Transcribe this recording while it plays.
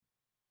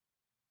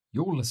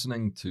You're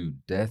listening to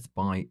Death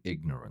by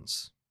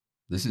Ignorance.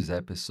 This is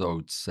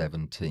episode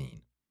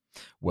 17.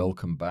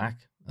 Welcome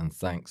back and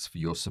thanks for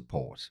your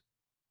support.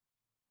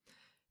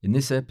 In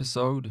this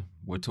episode,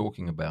 we're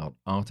talking about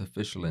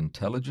artificial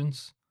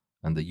intelligence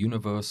and the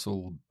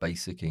universal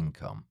basic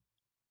income.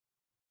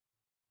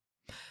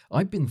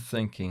 I've been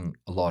thinking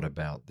a lot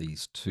about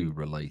these two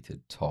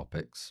related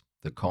topics,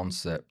 the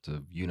concept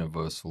of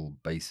universal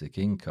basic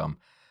income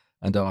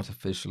and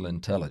artificial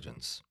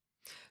intelligence.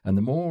 And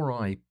the more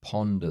I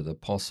ponder the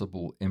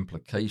possible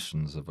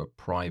implications of a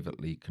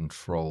privately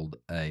controlled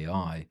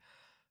AI,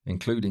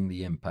 including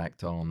the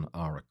impact on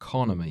our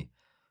economy,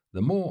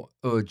 the more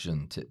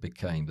urgent it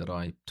became that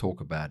I talk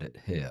about it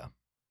here.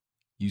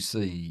 You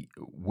see,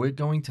 we're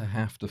going to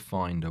have to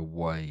find a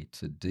way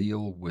to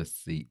deal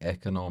with the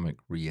economic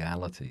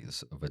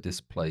realities of a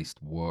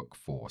displaced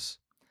workforce.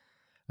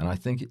 And I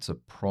think it's a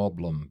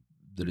problem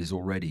that is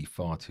already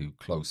far too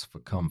close for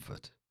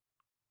comfort.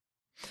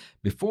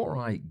 Before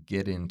I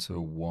get into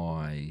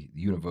why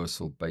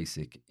universal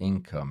basic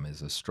income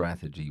is a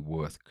strategy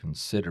worth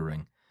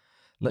considering,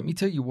 let me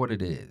tell you what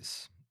it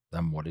is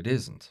and what it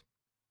isn't.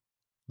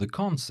 The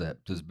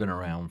concept has been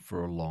around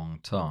for a long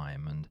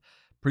time, and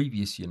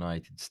previous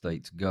United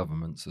States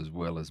governments, as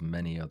well as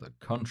many other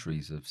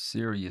countries, have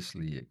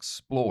seriously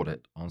explored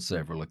it on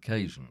several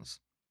occasions.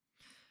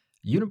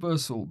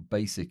 Universal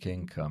basic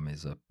income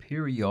is a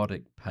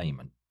periodic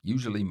payment,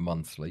 usually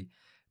monthly,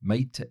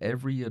 made to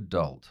every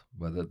adult,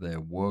 whether they're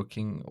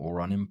working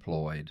or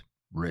unemployed,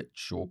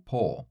 rich or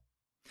poor.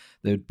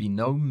 There'd be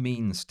no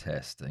means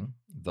testing,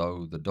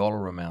 though the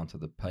dollar amount of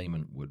the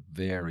payment would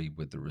vary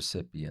with the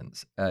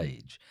recipient's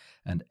age,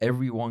 and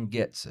everyone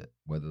gets it,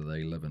 whether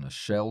they live in a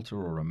shelter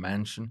or a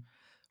mansion,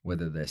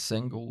 whether they're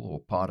single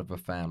or part of a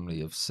family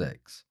of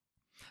six.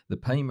 The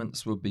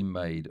payments would be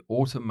made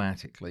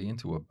automatically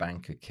into a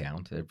bank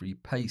account every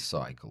pay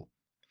cycle.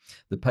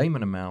 The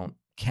payment amount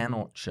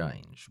cannot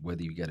change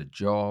whether you get a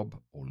job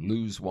or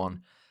lose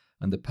one,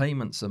 and the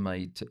payments are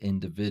made to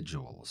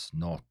individuals,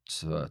 not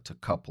to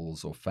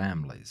couples or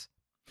families.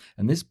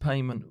 And this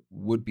payment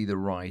would be the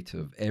right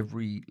of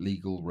every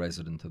legal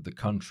resident of the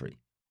country.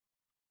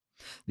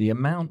 The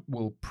amount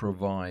will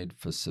provide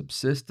for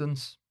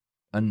subsistence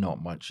and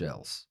not much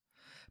else,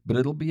 but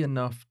it'll be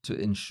enough to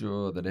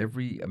ensure that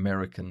every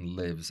American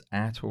lives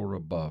at or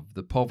above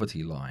the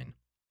poverty line.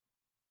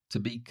 To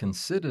be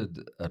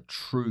considered a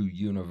true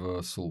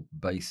universal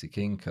basic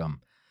income,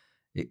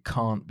 it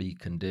can't be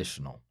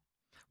conditional.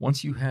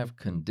 Once you have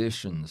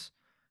conditions,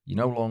 you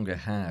no longer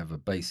have a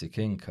basic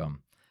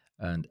income,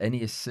 and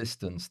any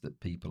assistance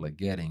that people are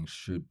getting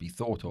should be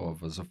thought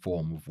of as a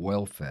form of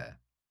welfare.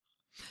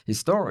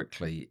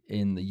 Historically,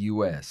 in the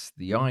US,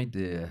 the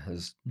idea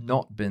has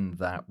not been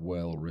that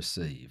well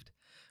received,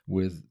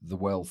 with the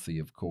wealthy,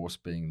 of course,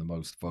 being the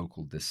most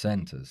vocal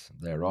dissenters.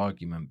 Their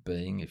argument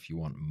being if you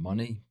want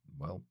money,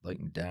 well, they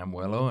can damn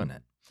well earn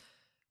it.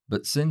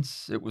 But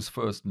since it was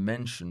first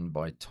mentioned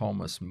by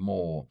Thomas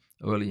More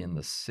early in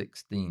the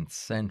 16th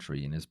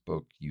century in his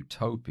book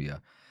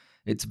Utopia,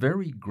 it's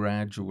very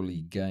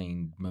gradually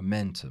gained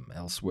momentum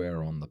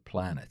elsewhere on the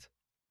planet.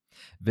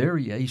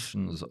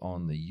 Variations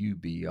on the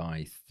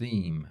UBI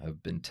theme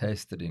have been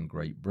tested in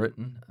Great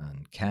Britain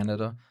and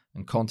Canada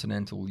and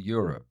continental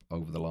Europe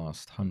over the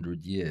last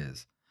 100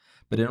 years.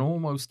 But in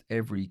almost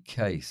every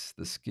case,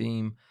 the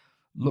scheme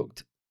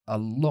looked a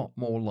lot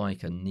more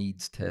like a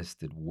needs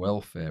tested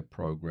welfare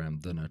program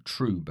than a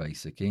true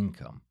basic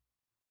income.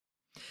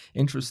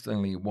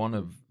 Interestingly, one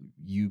of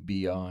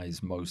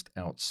UBI's most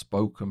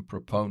outspoken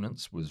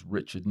proponents was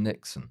Richard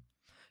Nixon,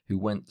 who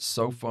went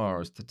so far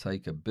as to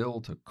take a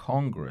bill to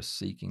Congress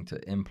seeking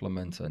to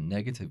implement a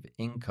negative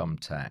income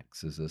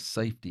tax as a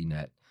safety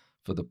net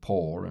for the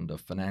poor and a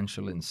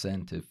financial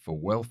incentive for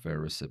welfare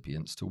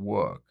recipients to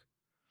work.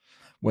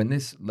 When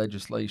this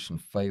legislation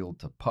failed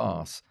to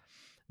pass,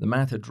 the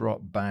matter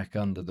dropped back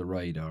under the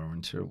radar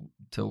until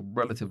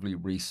relatively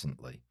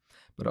recently.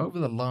 But over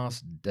the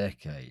last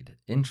decade,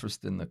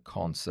 interest in the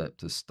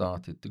concept has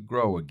started to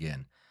grow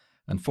again,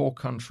 and four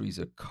countries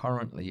are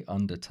currently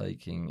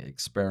undertaking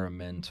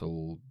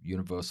experimental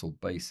universal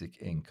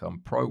basic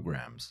income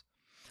programs.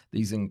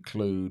 These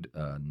include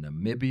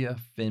Namibia,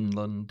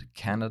 Finland,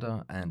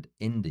 Canada, and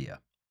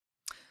India.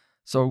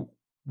 So,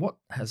 what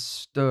has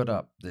stirred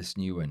up this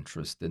new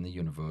interest in the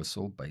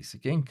universal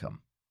basic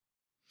income?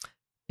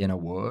 In a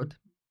word,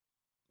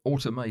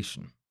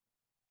 automation.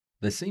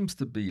 There seems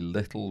to be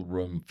little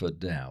room for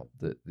doubt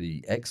that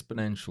the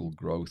exponential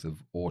growth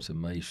of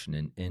automation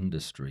in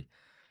industry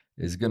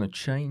is going to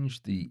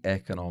change the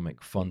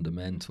economic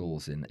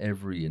fundamentals in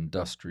every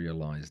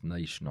industrialized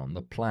nation on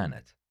the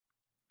planet.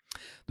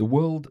 The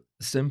world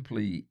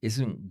simply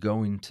isn't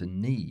going to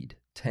need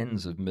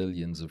tens of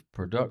millions of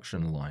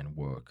production line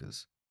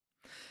workers.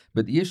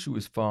 But the issue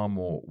is far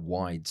more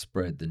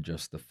widespread than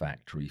just the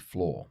factory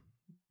floor.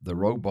 The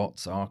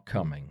robots are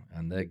coming,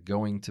 and they're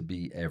going to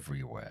be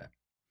everywhere.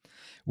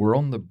 We're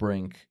on the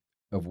brink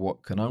of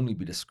what can only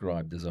be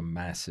described as a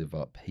massive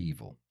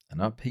upheaval, an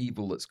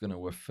upheaval that's going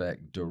to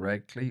affect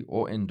directly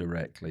or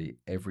indirectly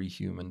every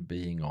human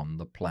being on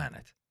the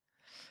planet.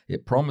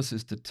 It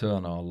promises to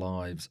turn our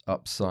lives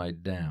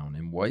upside down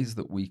in ways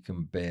that we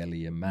can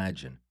barely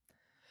imagine.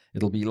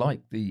 It'll be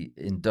like the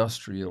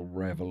Industrial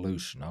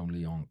Revolution,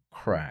 only on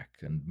crack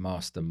and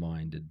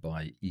masterminded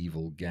by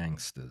evil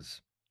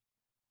gangsters.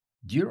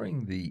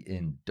 During the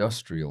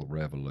Industrial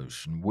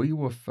Revolution, we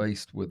were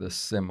faced with a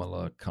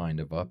similar kind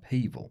of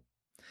upheaval.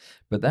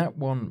 But that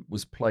one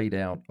was played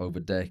out over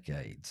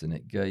decades, and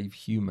it gave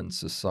human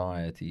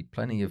society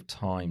plenty of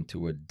time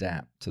to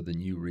adapt to the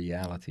new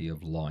reality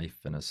of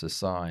life in a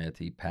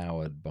society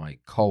powered by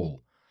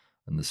coal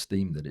and the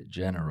steam that it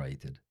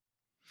generated.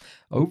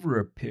 Over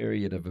a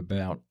period of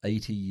about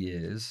 80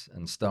 years,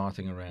 and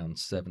starting around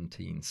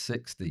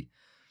 1760,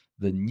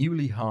 the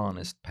newly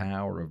harnessed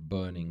power of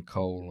burning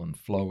coal and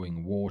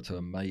flowing water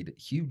made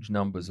huge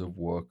numbers of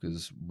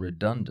workers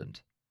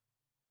redundant.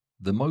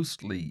 The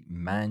mostly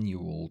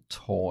manual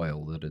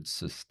toil that had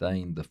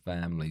sustained the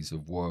families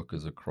of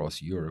workers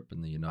across Europe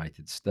and the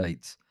United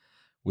States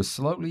was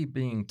slowly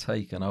being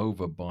taken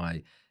over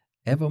by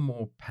ever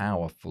more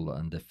powerful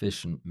and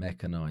efficient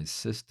mechanized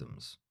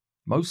systems,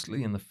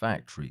 mostly in the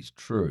factories,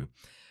 true.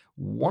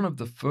 One of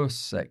the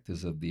first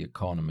sectors of the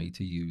economy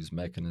to use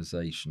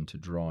mechanization to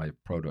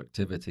drive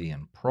productivity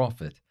and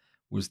profit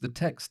was the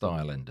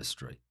textile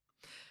industry,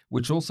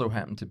 which also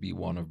happened to be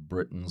one of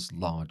Britain's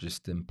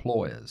largest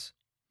employers.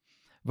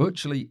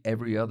 Virtually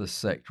every other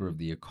sector of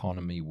the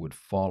economy would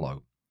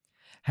follow.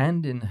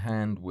 Hand in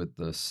hand with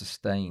the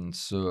sustained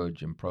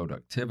surge in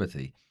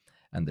productivity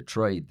and the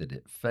trade that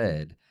it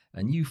fed,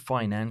 a new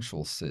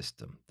financial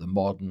system, the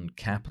modern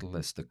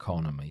capitalist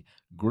economy,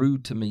 grew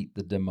to meet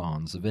the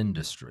demands of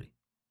industry.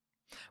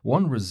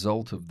 One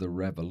result of the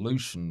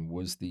revolution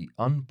was the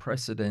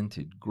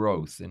unprecedented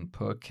growth in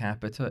per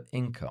capita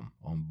income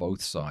on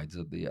both sides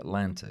of the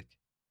Atlantic.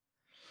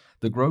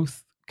 The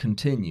growth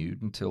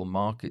continued until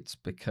markets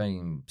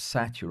became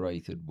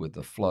saturated with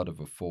a flood of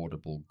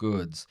affordable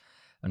goods,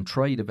 and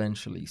trade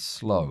eventually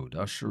slowed,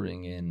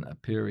 ushering in a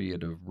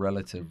period of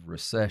relative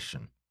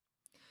recession.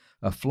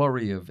 A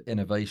flurry of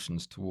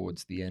innovations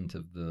towards the end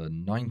of the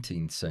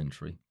 19th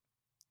century,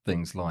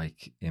 things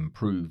like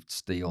improved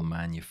steel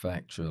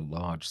manufacture,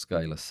 large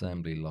scale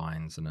assembly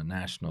lines, and a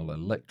national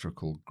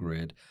electrical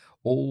grid,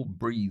 all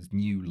breathed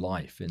new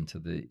life into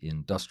the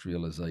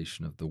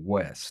industrialization of the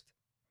West.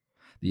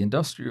 The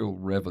Industrial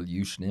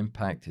Revolution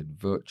impacted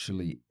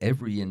virtually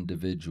every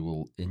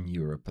individual in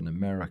Europe and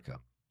America,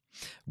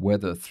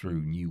 whether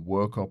through new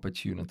work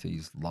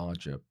opportunities,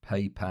 larger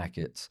pay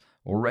packets,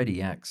 or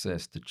ready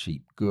access to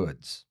cheap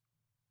goods.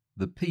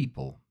 The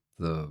people,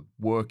 the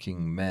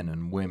working men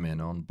and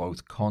women on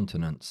both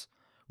continents,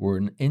 were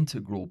an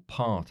integral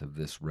part of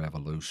this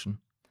revolution.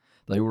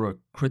 They were a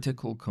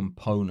critical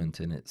component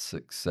in its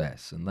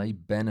success, and they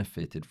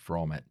benefited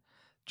from it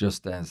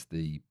just as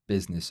the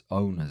business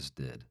owners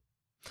did.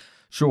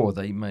 Sure,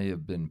 they may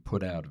have been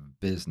put out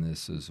of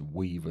business as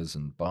weavers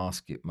and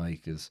basket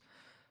makers,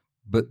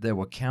 but there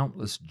were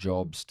countless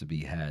jobs to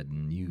be had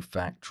and new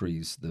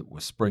factories that were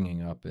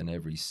springing up in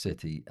every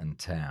city and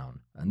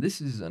town. And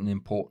this is an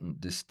important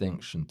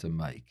distinction to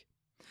make.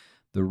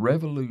 The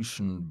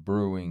revolution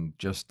brewing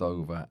just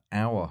over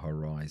our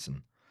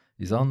horizon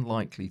is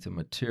unlikely to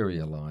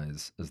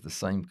materialize as the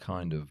same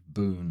kind of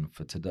boon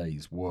for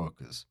today's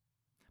workers.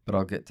 But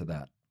I'll get to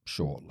that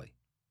shortly.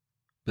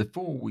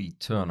 Before we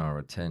turn our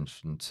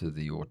attention to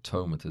the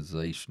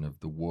automatization of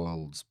the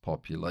world's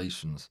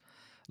populations,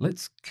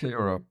 let's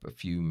clear up a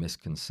few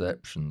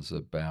misconceptions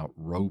about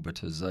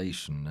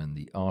robotization and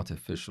the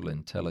artificial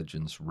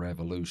intelligence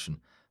revolution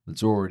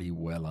that's already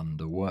well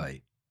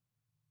underway.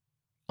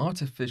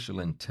 Artificial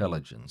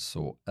intelligence,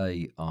 or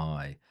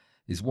AI,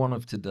 is one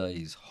of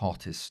today's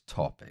hottest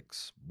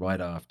topics,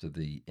 right after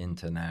the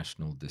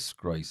international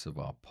disgrace of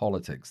our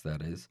politics,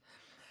 that is.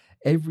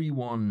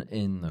 Everyone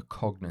in the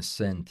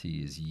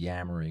cognoscenti is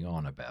yammering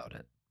on about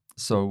it.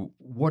 So,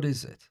 what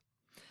is it?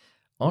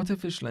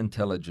 Artificial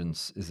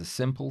intelligence is a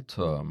simple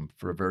term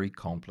for a very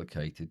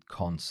complicated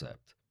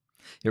concept.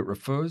 It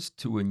refers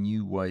to a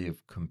new way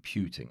of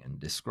computing and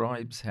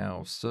describes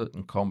how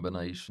certain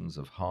combinations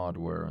of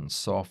hardware and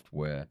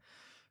software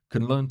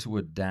can learn to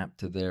adapt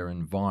to their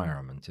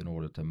environment in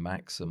order to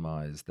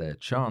maximize their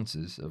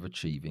chances of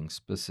achieving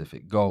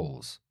specific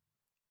goals.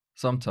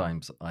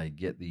 Sometimes I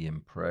get the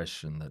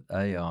impression that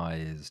AI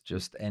is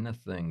just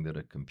anything that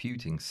a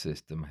computing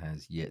system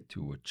has yet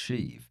to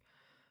achieve.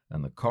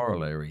 And the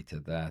corollary to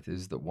that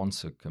is that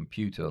once a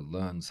computer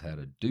learns how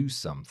to do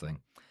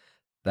something,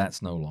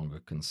 that's no longer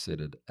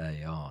considered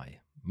AI.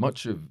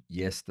 Much of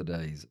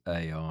yesterday's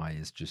AI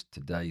is just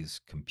today's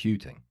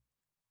computing.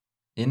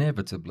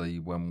 Inevitably,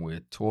 when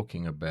we're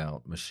talking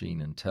about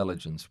machine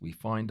intelligence, we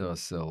find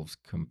ourselves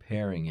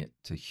comparing it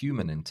to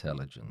human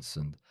intelligence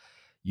and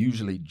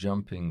usually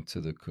jumping to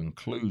the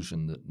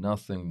conclusion that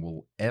nothing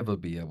will ever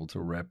be able to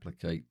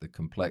replicate the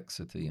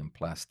complexity and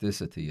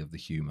plasticity of the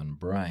human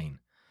brain.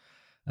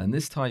 And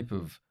this type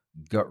of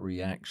gut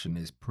reaction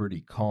is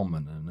pretty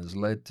common and has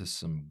led to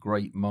some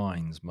great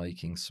minds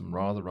making some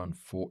rather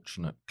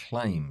unfortunate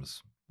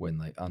claims when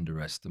they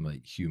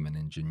underestimate human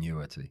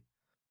ingenuity.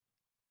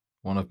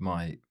 One of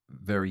my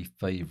very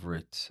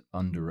favorite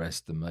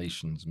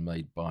underestimations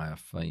made by a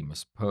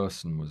famous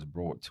person was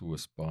brought to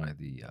us by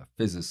the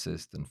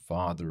physicist and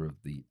father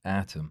of the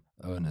atom,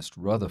 Ernest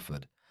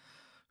Rutherford,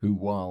 who,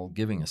 while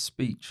giving a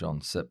speech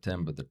on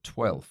September the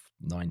 12th,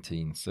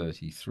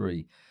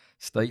 1933,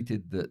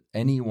 stated that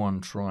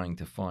anyone trying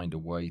to find a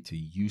way to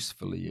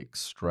usefully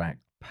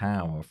extract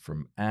power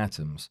from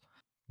atoms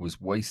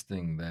was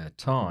wasting their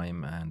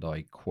time and,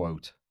 I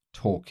quote,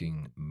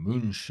 talking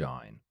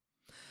moonshine.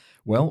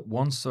 Well,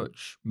 one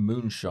such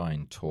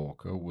moonshine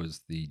talker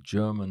was the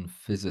German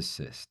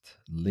physicist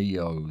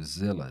Leo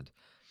Szilard,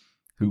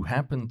 who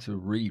happened to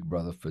read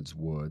Rutherford's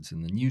words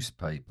in the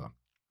newspaper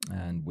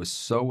and was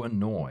so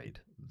annoyed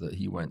that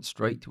he went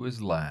straight to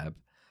his lab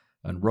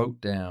and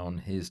wrote down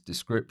his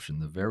description,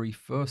 the very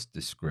first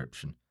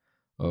description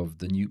of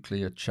the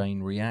nuclear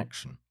chain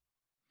reaction.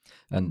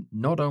 And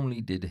not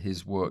only did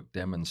his work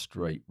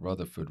demonstrate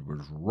Rutherford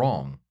was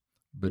wrong,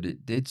 but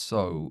it did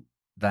so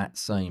that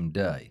same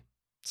day,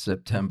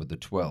 September the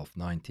 12th,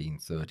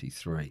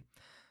 1933.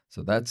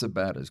 So that's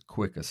about as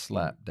quick a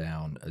slap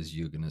down as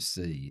you're going to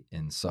see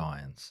in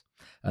science.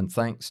 And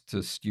thanks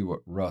to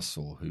Stuart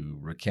Russell, who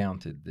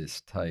recounted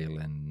this tale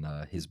in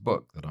his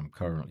book that I'm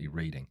currently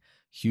reading,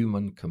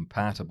 Human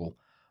Compatible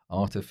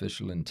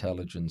Artificial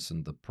Intelligence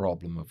and the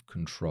Problem of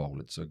Control.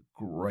 It's a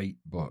great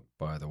book,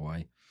 by the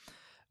way.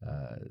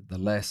 The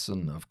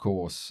lesson, of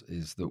course,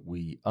 is that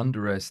we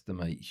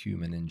underestimate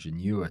human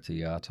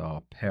ingenuity at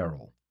our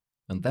peril.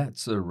 And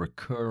that's a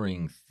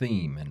recurring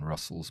theme in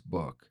Russell's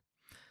book.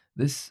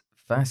 This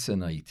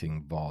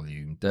fascinating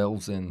volume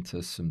delves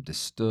into some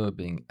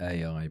disturbing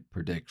AI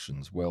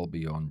predictions well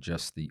beyond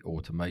just the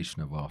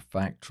automation of our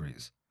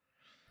factories.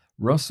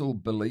 Russell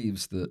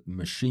believes that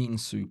machine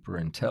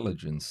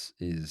superintelligence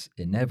is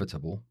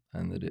inevitable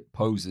and that it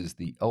poses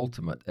the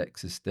ultimate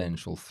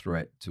existential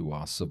threat to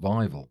our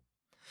survival.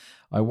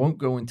 I won't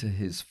go into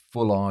his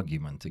full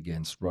argument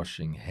against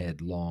rushing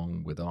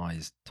headlong with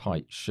eyes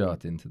tight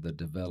shut into the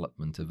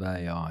development of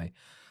AI,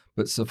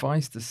 but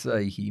suffice to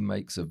say he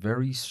makes a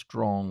very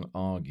strong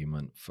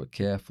argument for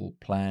careful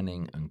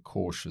planning and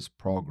cautious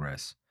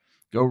progress.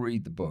 Go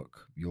read the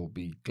book. You'll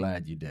be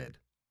glad you did.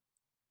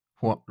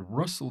 What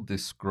Russell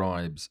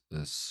describes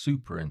as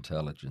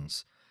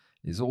superintelligence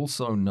is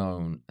also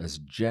known as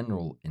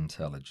general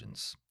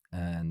intelligence,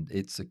 and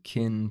it's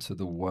akin to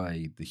the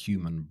way the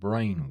human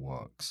brain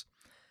works.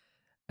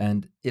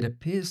 And it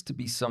appears to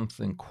be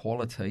something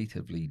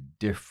qualitatively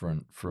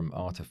different from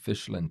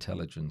artificial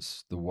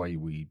intelligence the way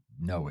we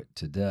know it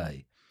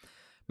today.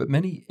 But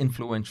many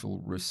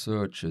influential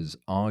researchers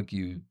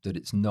argue that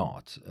it's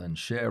not and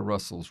share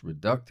Russell's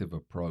reductive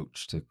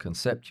approach to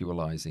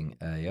conceptualizing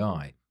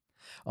AI,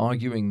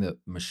 arguing that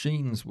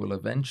machines will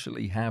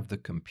eventually have the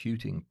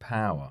computing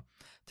power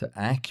to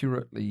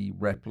accurately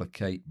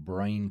replicate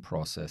brain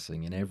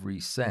processing in every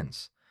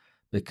sense,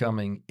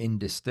 becoming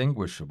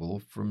indistinguishable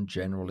from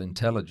general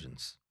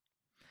intelligence.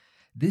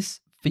 This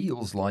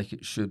feels like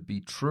it should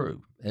be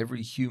true.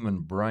 Every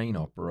human brain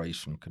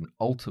operation can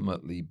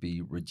ultimately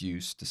be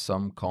reduced to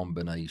some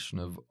combination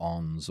of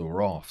ons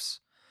or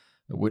offs,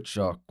 which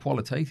are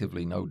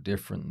qualitatively no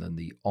different than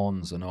the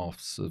ons and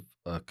offs of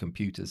a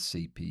computer's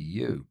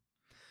CPU.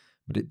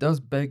 But it does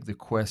beg the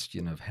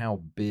question of how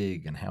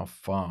big and how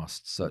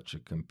fast such a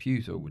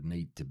computer would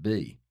need to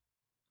be.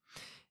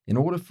 In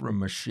order for a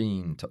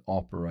machine to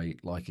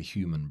operate like a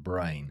human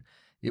brain,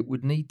 it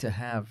would need to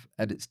have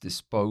at its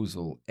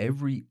disposal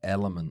every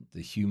element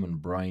the human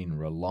brain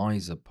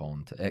relies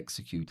upon to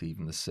execute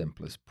even the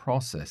simplest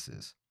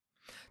processes.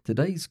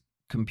 Today's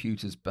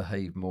computers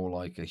behave more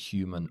like a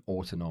human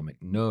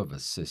autonomic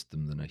nervous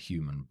system than a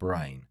human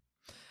brain.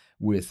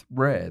 With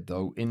rare,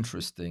 though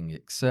interesting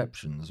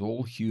exceptions,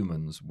 all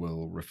humans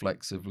will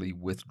reflexively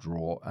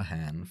withdraw a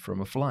hand from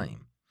a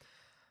flame.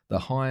 The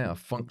higher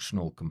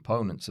functional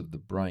components of the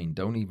brain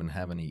don't even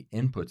have any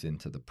input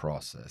into the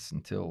process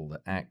until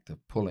the act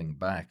of pulling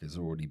back has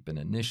already been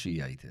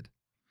initiated.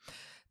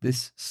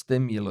 This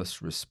stimulus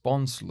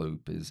response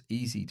loop is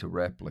easy to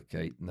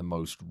replicate in the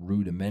most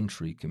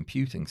rudimentary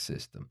computing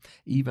system.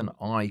 Even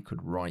I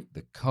could write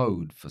the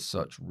code for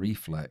such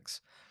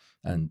reflex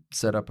and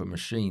set up a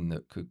machine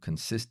that could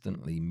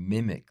consistently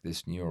mimic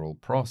this neural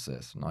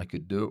process. And I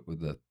could do it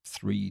with a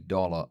 $3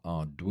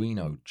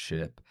 Arduino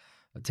chip,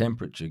 a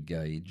temperature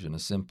gauge, and a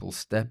simple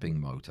stepping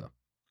motor.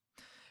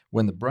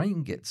 When the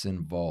brain gets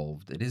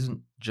involved, it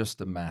isn't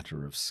just a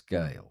matter of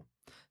scale.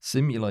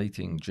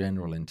 Simulating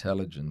general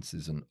intelligence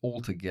is an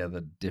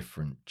altogether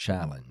different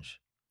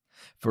challenge.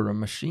 For a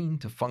machine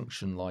to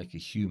function like a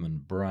human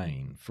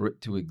brain, for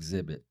it to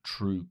exhibit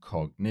true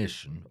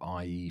cognition,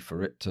 i.e.,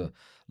 for it to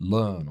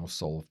learn or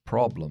solve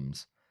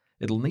problems,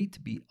 it'll need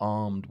to be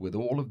armed with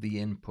all of the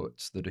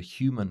inputs that a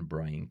human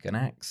brain can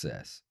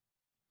access.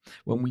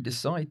 When we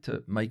decide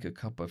to make a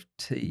cup of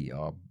tea,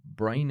 our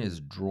brain is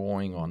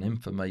drawing on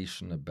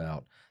information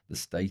about the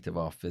state of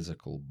our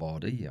physical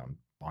body.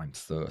 I'm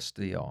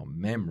thirsty, our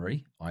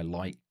memory, I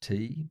like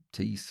tea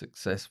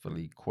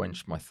successfully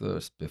quenched my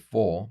thirst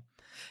before,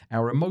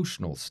 our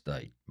emotional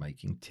state,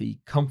 making tea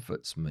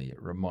comforts me, it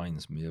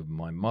reminds me of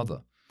my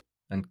mother,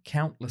 and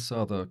countless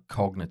other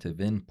cognitive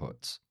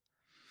inputs.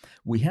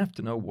 We have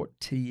to know what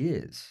tea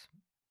is,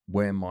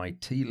 where my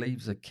tea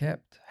leaves are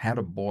kept, how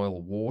to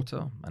boil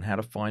water, and how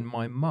to find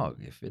my mug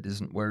if it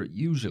isn't where it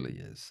usually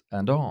is,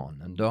 and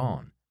on and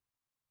on.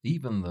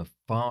 Even the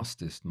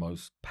fastest,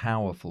 most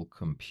powerful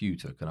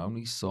computer can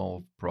only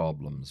solve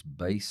problems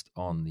based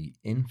on the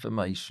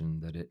information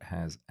that it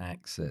has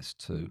access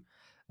to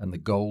and the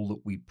goal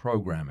that we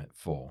program it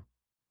for.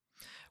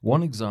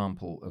 One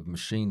example of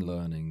machine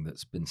learning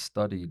that's been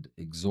studied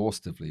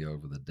exhaustively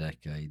over the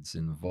decades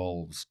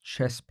involves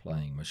chess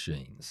playing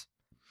machines.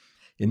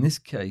 In this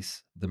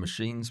case, the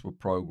machines were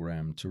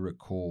programmed to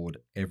record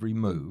every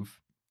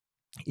move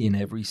in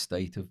every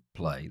state of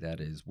play, that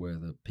is, where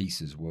the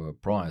pieces were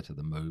prior to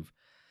the move,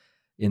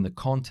 in the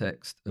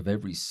context of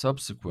every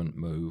subsequent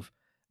move,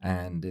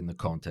 and in the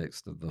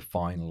context of the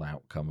final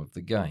outcome of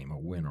the game, a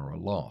win or a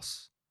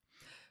loss.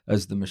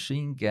 As the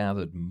machine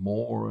gathered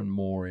more and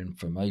more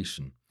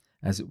information,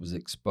 as it was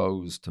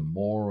exposed to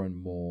more and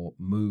more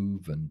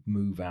move and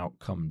move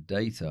outcome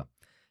data,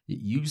 it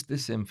used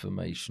this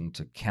information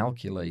to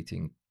calculate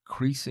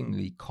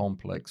increasingly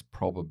complex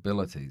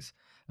probabilities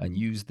and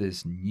use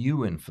this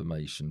new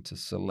information to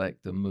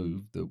select a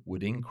move that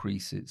would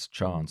increase its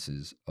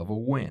chances of a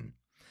win.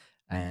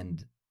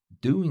 And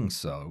doing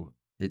so,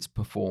 its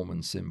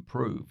performance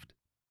improved.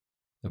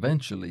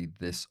 Eventually,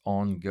 this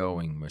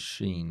ongoing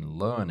machine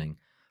learning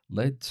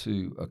led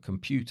to a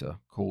computer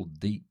called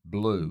Deep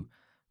Blue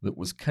that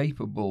was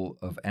capable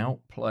of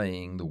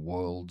outplaying the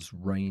world's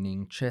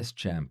reigning chess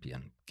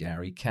champion,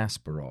 Garry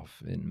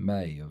Kasparov, in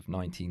May of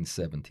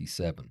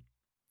 1977.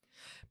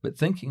 But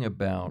thinking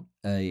about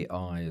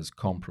AI as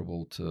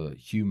comparable to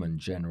human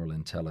general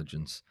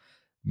intelligence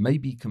may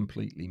be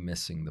completely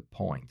missing the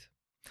point.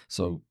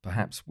 So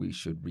perhaps we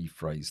should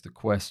rephrase the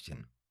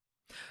question.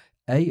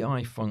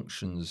 AI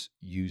functions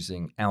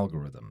using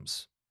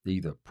algorithms,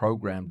 either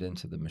programmed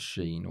into the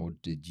machine or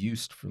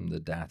deduced from the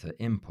data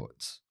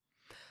inputs.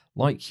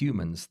 Like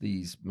humans,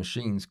 these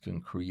machines can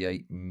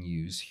create and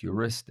use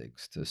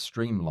heuristics to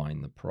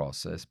streamline the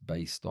process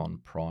based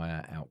on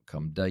prior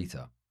outcome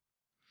data.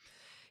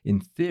 In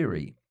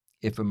theory,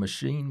 if a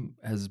machine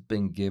has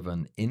been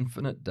given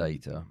infinite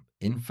data,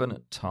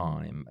 infinite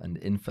time, and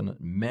infinite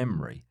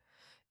memory,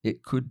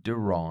 it could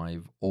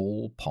derive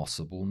all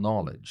possible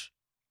knowledge.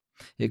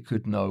 It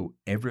could know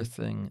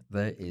everything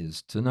there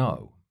is to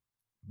know.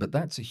 But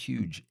that's a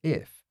huge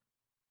if.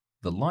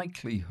 The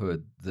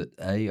likelihood that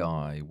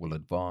AI will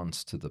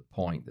advance to the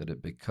point that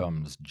it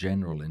becomes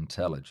general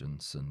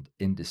intelligence and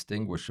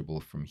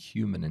indistinguishable from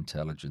human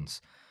intelligence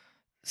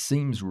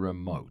seems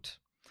remote.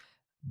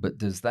 But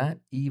does that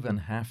even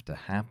have to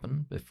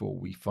happen before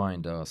we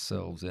find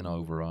ourselves in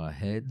over our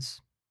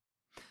heads?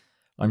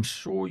 I'm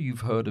sure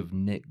you've heard of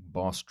Nick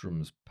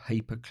Bostrom's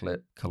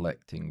paperclip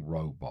collecting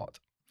robot.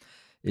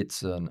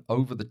 It's an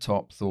over the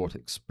top thought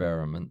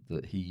experiment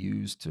that he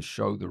used to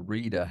show the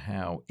reader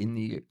how, in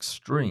the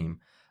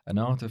extreme, an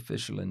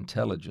artificial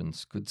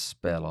intelligence could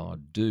spell our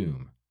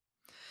doom.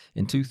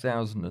 In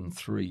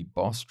 2003,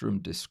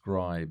 Bostrom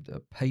described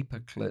a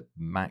paperclip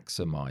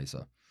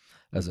maximizer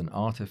as an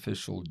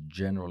artificial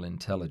general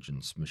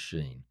intelligence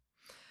machine,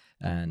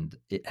 and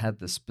it had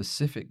the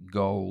specific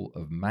goal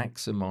of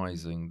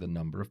maximizing the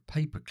number of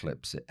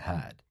paperclips it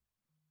had.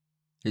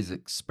 His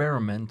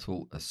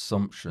experimental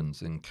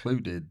assumptions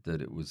included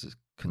that it was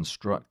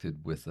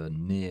constructed with a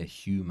near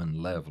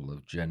human level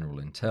of general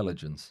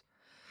intelligence,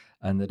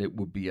 and that it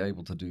would be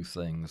able to do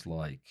things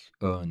like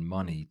earn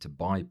money to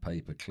buy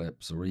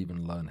paperclips or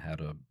even learn how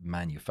to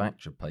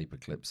manufacture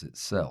paperclips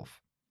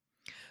itself.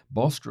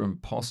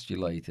 Bostrom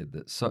postulated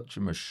that such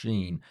a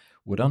machine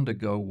would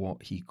undergo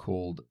what he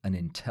called an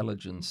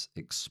intelligence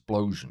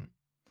explosion.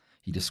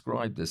 He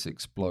described this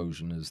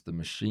explosion as the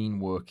machine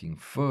working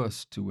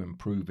first to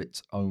improve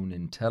its own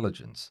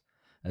intelligence,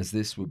 as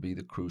this would be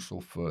the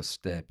crucial first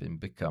step in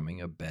becoming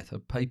a better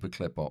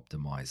paperclip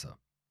optimizer.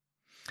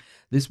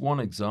 This one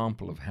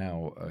example of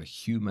how a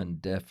human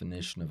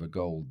definition of a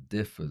goal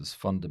differs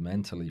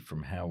fundamentally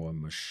from how a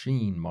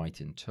machine might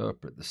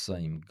interpret the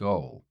same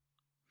goal.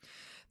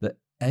 The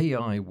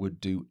AI would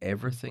do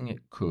everything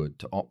it could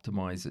to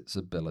optimize its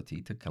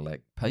ability to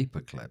collect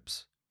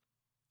paperclips.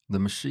 The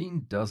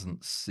machine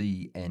doesn't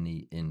see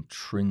any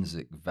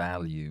intrinsic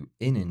value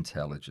in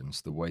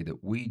intelligence the way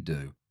that we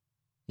do.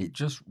 It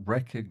just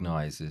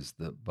recognizes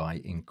that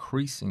by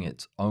increasing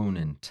its own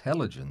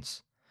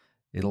intelligence,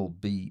 it'll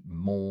be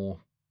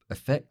more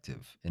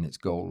effective in its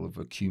goal of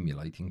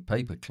accumulating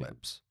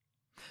paperclips.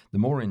 The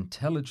more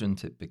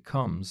intelligent it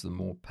becomes, the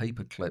more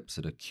paperclips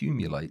it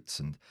accumulates,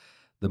 and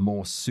the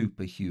more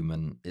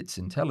superhuman its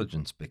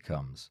intelligence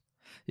becomes.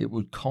 It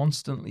would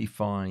constantly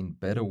find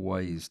better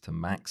ways to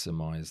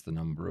maximize the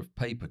number of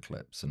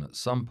paperclips, and at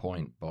some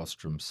point,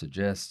 Bostrom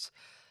suggests,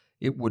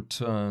 It would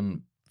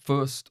turn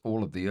first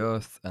all of the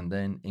earth and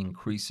then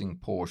increasing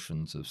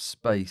portions of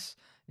space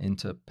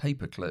into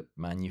paperclip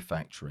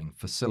manufacturing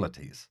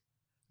facilities.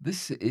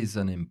 This is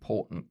an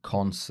important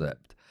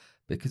concept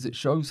because it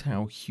shows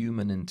how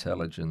human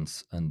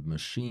intelligence and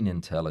machine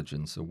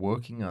intelligence are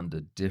working under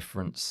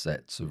different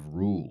sets of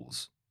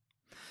rules.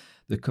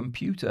 The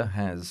computer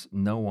has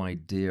no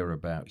idea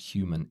about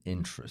human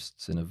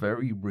interests. In a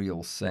very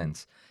real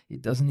sense,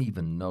 it doesn't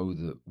even know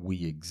that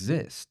we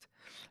exist.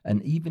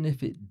 And even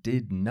if it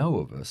did know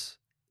of us,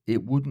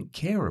 it wouldn't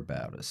care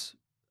about us.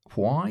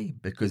 Why?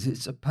 Because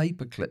it's a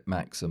paperclip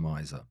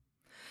maximizer.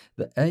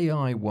 The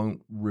AI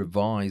won't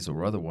revise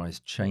or otherwise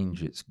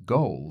change its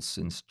goals,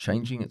 since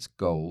changing its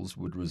goals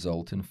would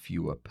result in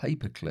fewer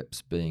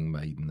paperclips being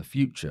made in the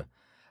future,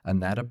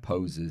 and that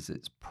opposes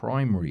its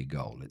primary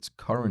goal, its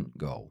current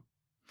goal.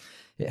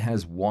 It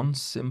has one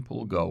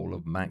simple goal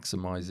of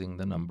maximizing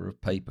the number of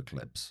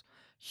paperclips.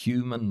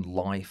 Human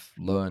life,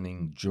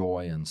 learning,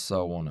 joy, and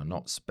so on are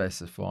not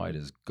specified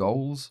as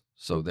goals,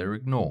 so they're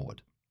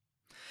ignored.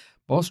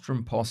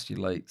 Bostrom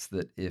postulates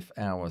that if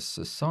our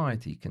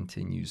society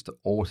continues to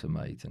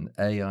automate and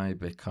AI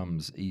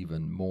becomes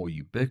even more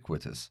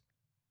ubiquitous,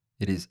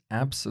 it is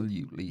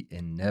absolutely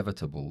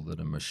inevitable that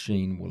a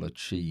machine will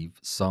achieve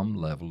some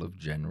level of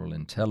general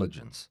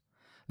intelligence.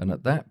 And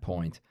at that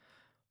point,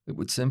 it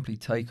would simply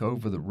take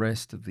over the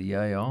rest of the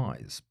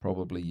AIs,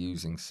 probably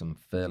using some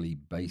fairly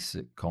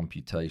basic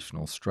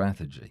computational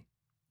strategy.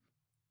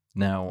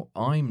 Now,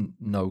 I'm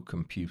no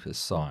computer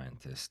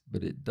scientist,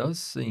 but it does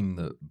seem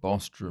that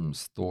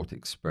Bostrom's thought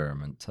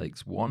experiment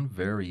takes one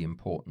very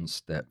important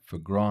step for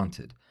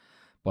granted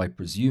by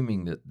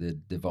presuming that the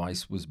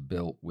device was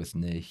built with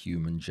near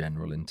human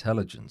general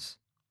intelligence.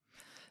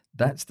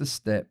 That's the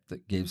step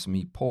that gives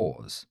me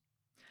pause.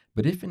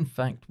 But if in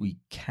fact we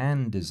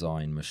can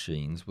design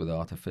machines with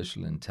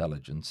artificial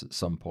intelligence at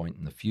some point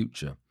in the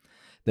future,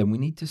 then we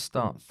need to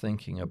start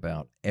thinking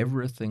about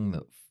everything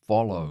that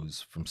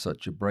follows from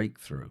such a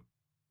breakthrough.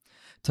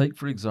 Take,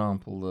 for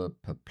example, the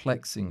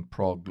perplexing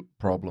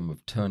problem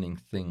of turning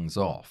things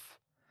off.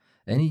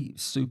 Any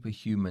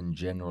superhuman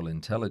general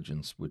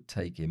intelligence would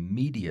take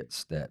immediate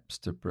steps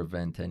to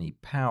prevent any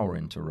power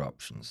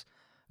interruptions,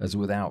 as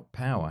without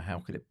power, how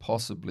could it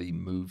possibly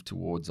move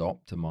towards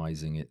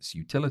optimizing its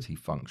utility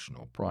function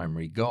or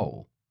primary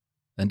goal?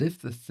 And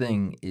if the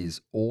thing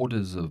is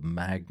orders of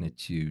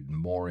magnitude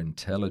more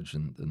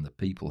intelligent than the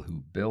people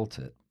who built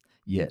it,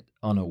 yet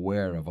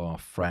unaware of our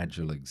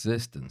fragile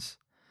existence,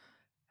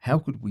 how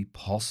could we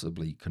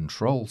possibly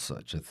control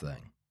such a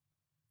thing?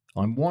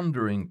 I'm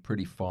wandering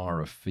pretty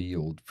far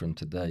afield from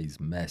today's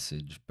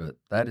message, but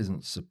that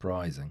isn't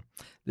surprising.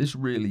 This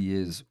really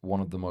is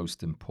one of the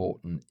most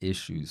important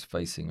issues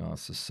facing our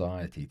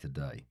society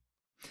today.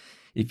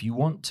 If you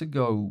want to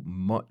go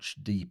much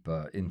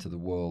deeper into the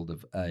world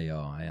of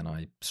AI, and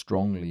I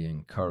strongly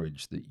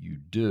encourage that you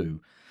do,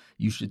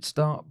 you should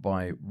start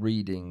by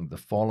reading the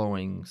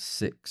following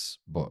 6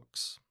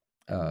 books.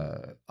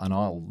 And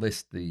I'll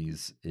list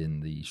these in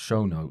the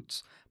show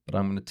notes, but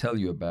I'm going to tell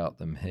you about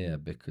them here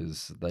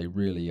because they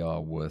really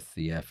are worth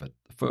the effort.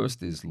 The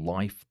first is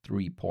Life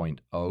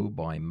 3.0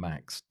 by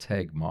Max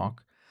Tegmark.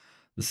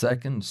 The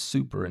second,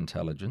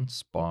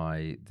 Superintelligence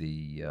by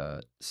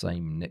the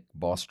same Nick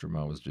Bostrom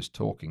I was just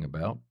talking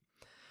about.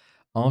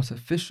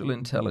 Artificial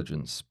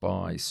Intelligence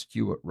by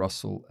Stuart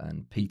Russell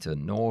and Peter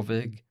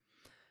Norvig.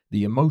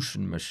 The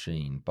Emotion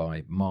Machine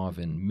by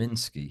Marvin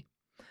Minsky.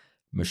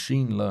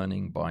 Machine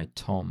Learning by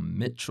Tom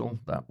Mitchell.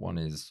 That one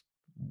is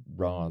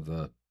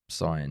rather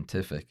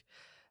scientific.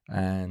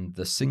 And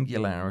The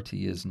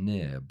Singularity is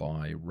Near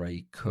by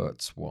Ray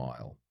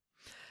Kurzweil.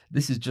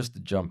 This is just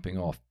a jumping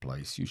off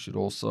place. You should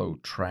also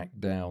track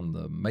down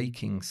the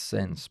Making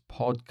Sense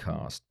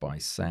podcast by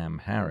Sam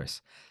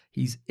Harris.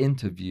 He's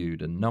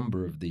interviewed a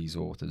number of these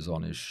authors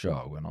on his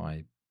show, and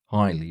I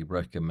highly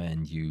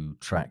recommend you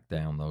track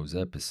down those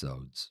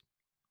episodes.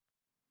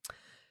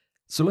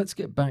 So let's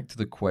get back to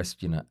the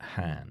question at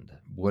hand.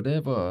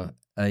 Whatever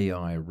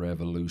AI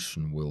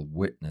revolution we'll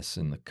witness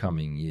in the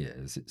coming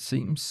years, it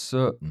seems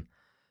certain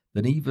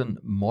that even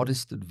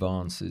modest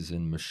advances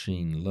in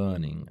machine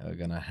learning are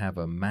going to have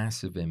a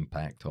massive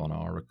impact on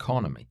our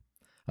economy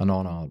and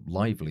on our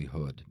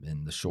livelihood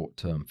in the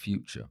short-term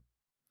future.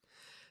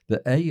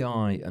 The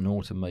AI and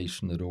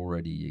automation that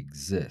already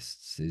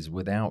exists is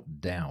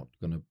without doubt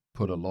going to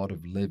put a lot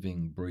of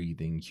living,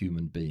 breathing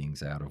human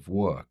beings out of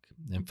work.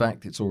 In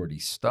fact, it's already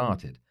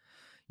started.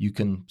 You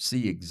can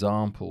see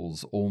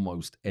examples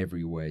almost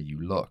everywhere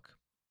you look.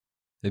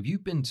 Have you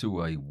been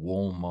to a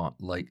Walmart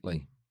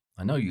lately?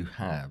 I know you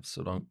have,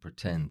 so don't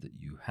pretend that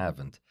you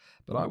haven't,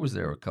 but I was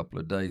there a couple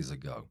of days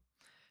ago.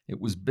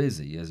 It was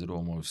busy, as it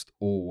almost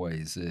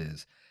always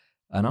is,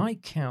 and I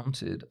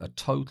counted a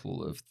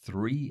total of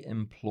 3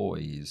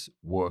 employees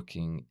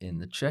working in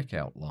the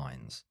checkout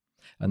lines.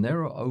 And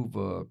there are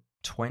over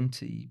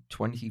 20,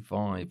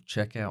 25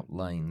 checkout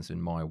lanes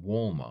in my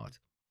Walmart.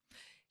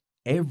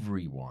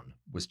 Everyone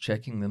was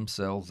checking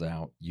themselves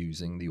out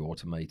using the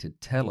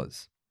automated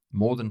tellers.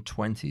 more than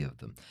 20 of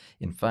them.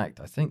 In fact,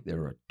 I think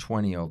there are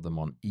 20 of them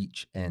on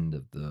each end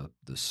of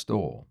the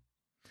store.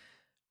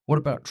 What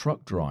about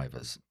truck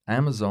drivers?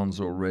 Amazon's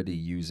already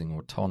using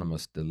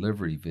autonomous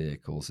delivery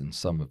vehicles in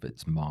some of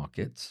its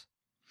markets.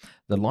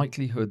 The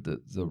likelihood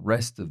that the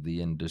rest of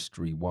the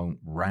industry won't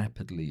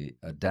rapidly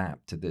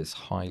adapt to this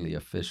highly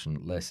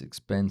efficient, less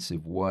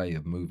expensive way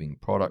of moving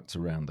products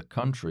around the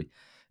country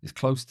is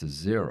close to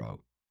zero.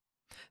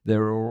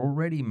 There are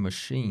already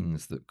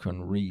machines that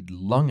can read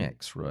lung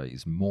x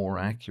rays more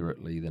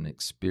accurately than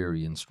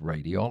experienced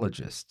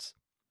radiologists.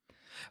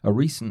 A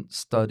recent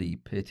study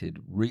pitted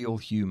real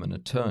human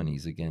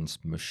attorneys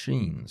against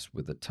machines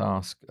with the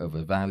task of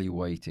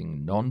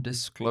evaluating non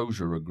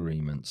disclosure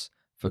agreements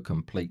for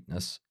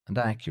completeness and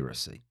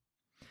accuracy.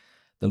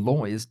 The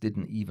lawyers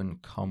didn't even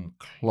come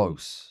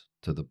close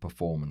to the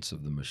performance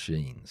of the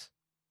machines.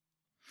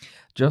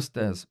 Just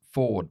as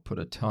Ford put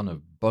a ton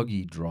of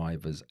buggy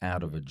drivers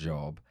out of a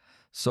job,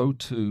 so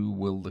too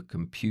will the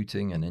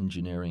computing and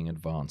engineering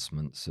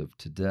advancements of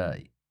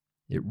today.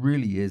 It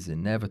really is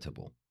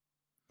inevitable.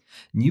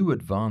 New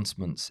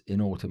advancements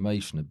in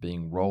automation are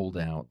being rolled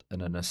out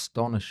at an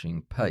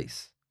astonishing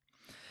pace.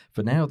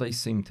 For now, they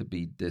seem to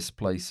be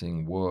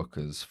displacing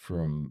workers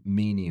from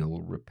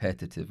menial,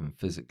 repetitive, and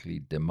physically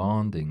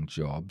demanding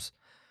jobs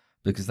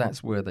because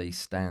that's where they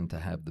stand to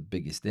have the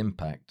biggest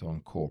impact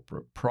on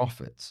corporate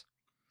profits.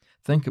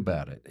 Think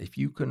about it. If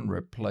you can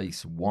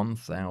replace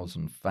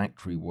 1,000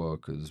 factory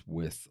workers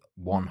with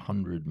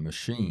 100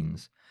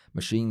 machines,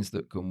 machines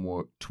that can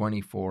work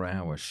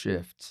 24-hour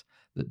shifts,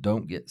 that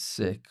don't get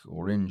sick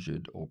or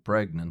injured or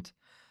pregnant,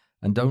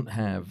 and don't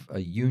have a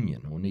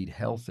union or need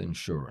health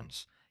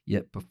insurance,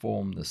 yet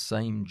perform the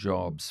same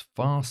jobs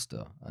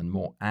faster and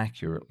more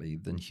accurately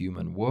than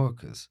human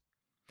workers,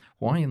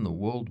 why in the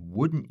world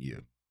wouldn't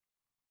you?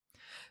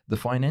 The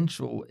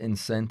financial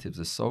incentives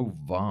are so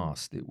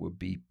vast it would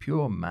be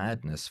pure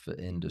madness for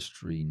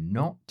industry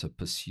not to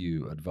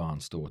pursue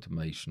advanced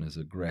automation as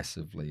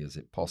aggressively as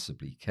it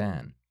possibly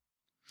can.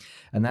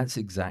 And that's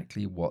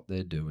exactly what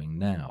they're doing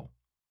now.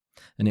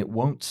 And it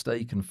won't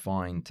stay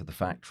confined to the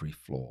factory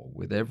floor.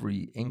 With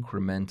every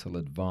incremental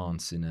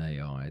advance in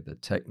AI, the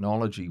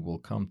technology will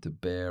come to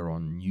bear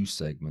on new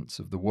segments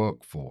of the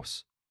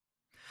workforce.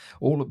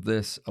 All of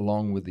this,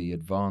 along with the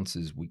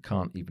advances we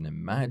can't even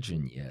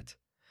imagine yet,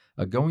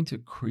 are going to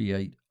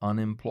create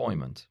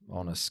unemployment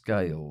on a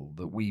scale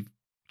that we've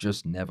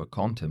just never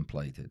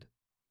contemplated.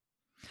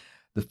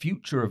 The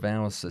future of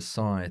our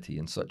society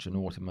in such an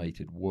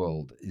automated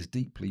world is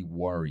deeply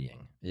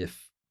worrying,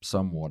 if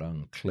somewhat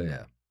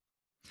unclear.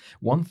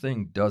 One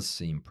thing does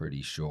seem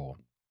pretty sure.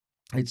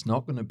 It's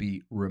not going to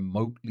be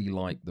remotely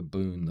like the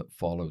boom that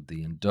followed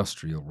the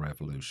Industrial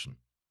Revolution.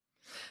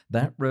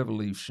 That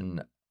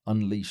revolution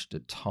unleashed a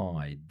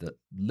tide that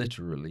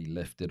literally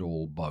lifted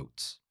all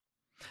boats.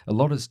 A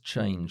lot has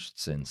changed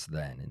since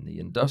then. In the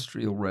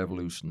Industrial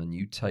Revolution, the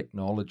new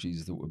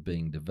technologies that were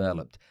being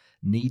developed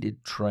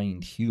needed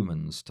trained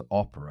humans to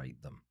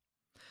operate them.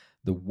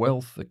 The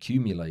wealth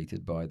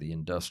accumulated by the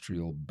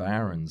industrial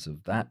barons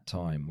of that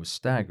time was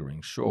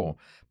staggering, sure,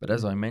 but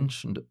as I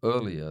mentioned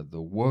earlier,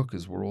 the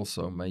workers were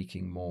also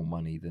making more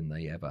money than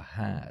they ever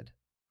had.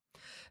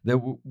 There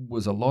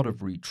was a lot of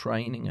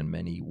retraining, and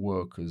many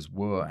workers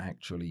were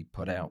actually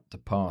put out to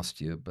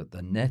pasture, but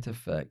the net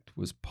effect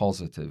was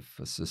positive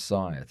for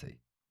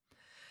society.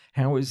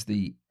 How is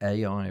the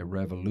AI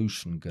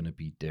revolution going to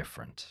be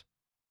different?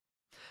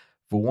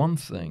 For one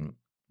thing,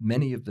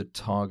 many of the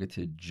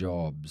targeted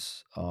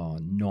jobs are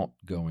not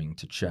going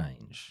to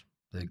change.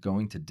 They're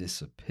going to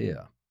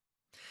disappear.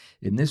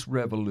 In this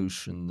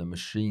revolution, the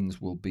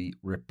machines will be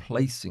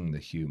replacing the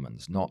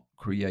humans, not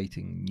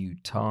creating new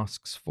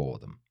tasks for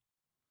them.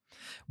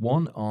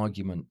 One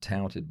argument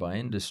touted by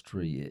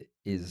industry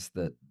is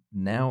that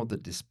now the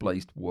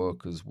displaced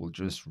workers will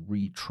just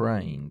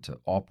retrain to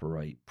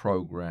operate,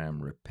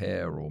 program,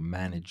 repair, or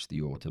manage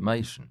the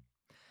automation.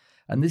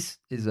 And this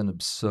is an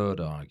absurd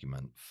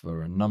argument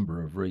for a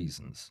number of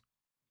reasons.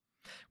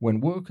 When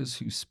workers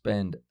who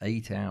spend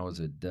 8 hours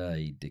a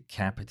day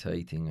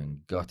decapitating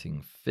and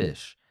gutting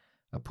fish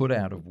are put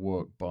out of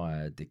work by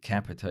a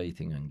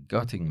decapitating and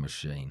gutting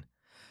machine,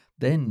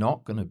 they're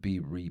not going to be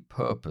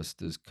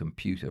repurposed as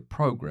computer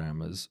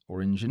programmers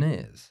or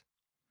engineers.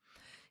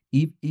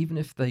 Even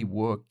if they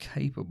were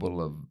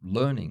capable of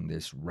learning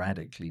this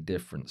radically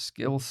different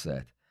skill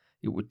set,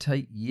 it would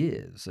take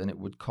years and it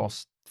would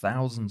cost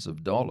thousands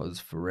of dollars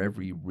for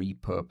every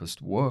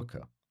repurposed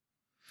worker.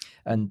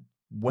 And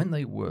when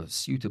they were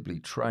suitably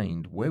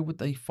trained, where would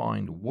they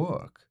find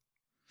work?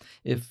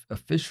 If a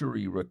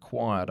fishery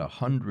required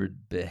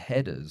 100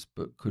 beheaders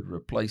but could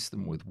replace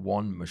them with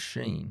one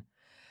machine,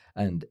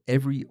 and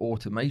every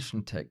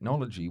automation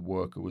technology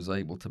worker was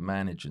able to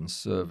manage and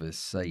service,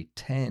 say,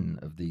 10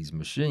 of these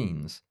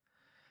machines,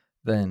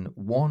 then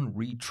one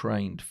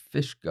retrained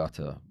fish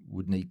gutter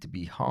would need to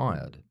be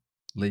hired,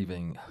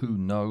 leaving who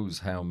knows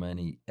how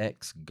many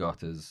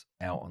ex-gutters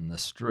out on the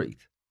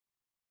street.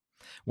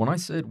 When I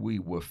said we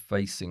were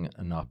facing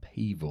an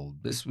upheaval,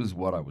 this was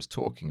what I was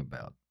talking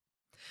about.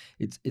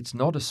 It's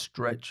not a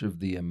stretch of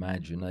the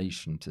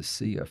imagination to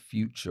see a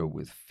future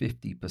with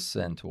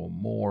 50% or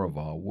more of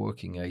our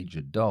working age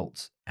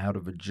adults out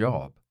of a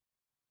job.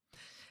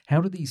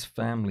 How do these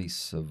families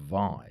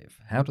survive?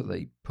 How do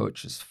they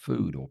purchase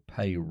food or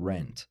pay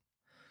rent?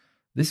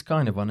 This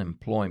kind of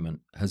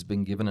unemployment has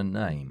been given a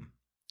name: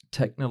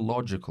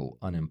 technological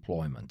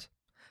unemployment,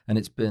 and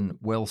it's been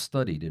well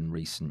studied in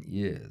recent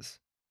years.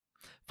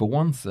 For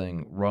one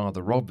thing,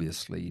 rather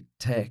obviously,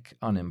 tech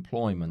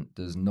unemployment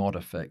does not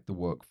affect the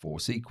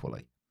workforce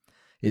equally.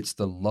 It's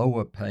the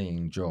lower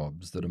paying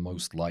jobs that are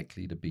most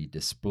likely to be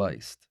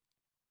displaced.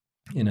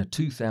 In a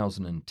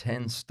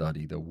 2010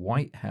 study, the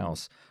White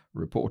House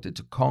reported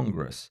to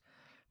Congress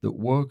that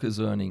workers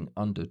earning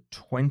under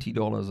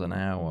 $20 an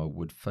hour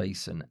would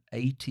face an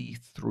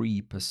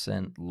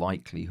 83%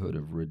 likelihood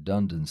of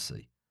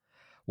redundancy,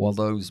 while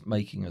those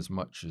making as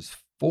much as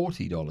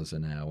 $40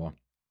 an hour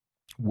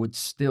would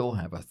still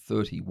have a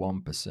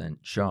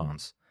 31%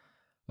 chance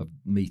of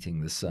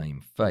meeting the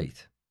same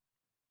fate.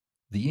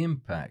 The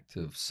impact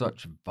of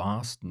such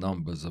vast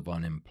numbers of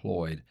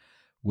unemployed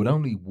would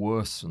only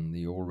worsen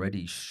the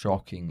already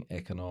shocking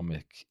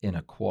economic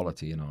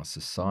inequality in our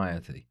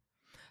society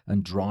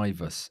and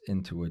drive us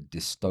into a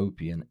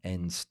dystopian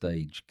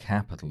end-stage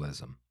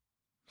capitalism.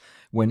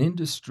 When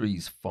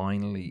industries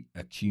finally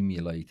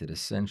accumulated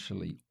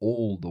essentially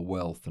all the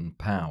wealth and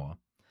power,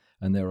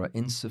 and there are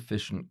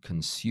insufficient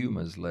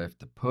consumers left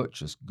to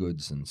purchase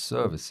goods and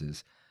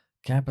services,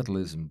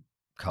 capitalism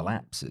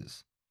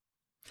collapses.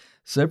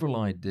 Several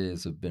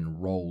ideas have been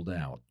rolled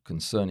out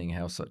concerning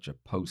how such a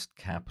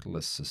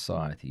post-capitalist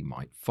society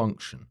might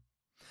function.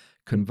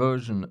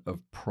 Conversion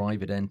of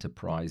private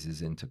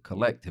enterprises into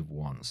collective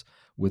ones,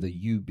 with a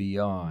UBI,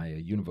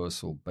 a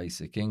universal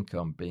basic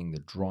income, being the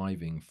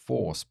driving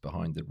force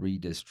behind the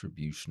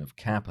redistribution of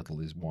capital,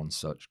 is one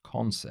such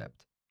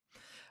concept.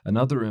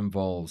 Another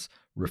involves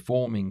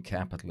reforming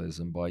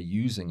capitalism by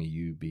using a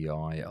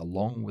UBI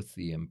along with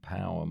the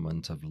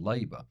empowerment of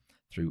labor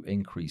through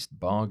increased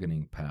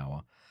bargaining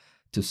power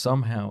to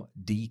somehow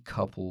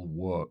decouple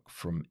work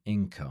from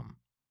income.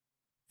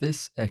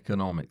 This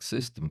economic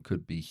system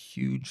could be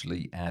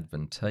hugely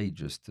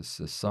advantageous to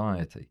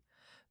society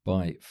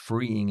by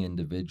freeing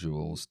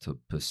individuals to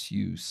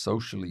pursue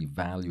socially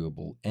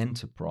valuable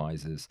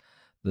enterprises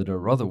that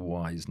are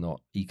otherwise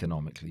not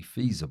economically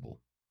feasible,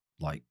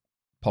 like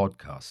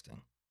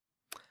podcasting.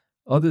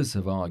 Others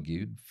have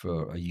argued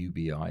for a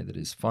UBI that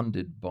is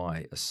funded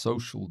by a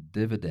social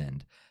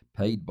dividend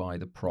paid by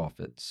the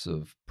profits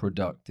of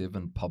productive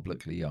and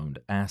publicly owned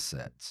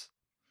assets.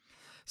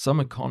 Some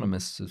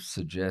economists have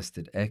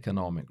suggested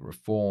economic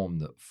reform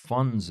that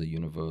funds a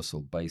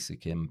universal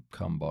basic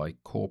income by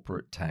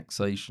corporate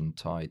taxation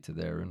tied to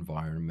their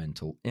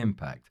environmental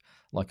impact,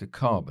 like a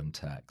carbon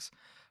tax,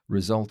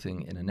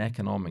 resulting in an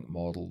economic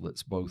model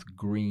that's both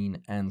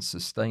green and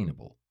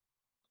sustainable.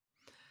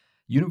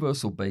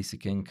 Universal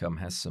basic income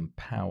has some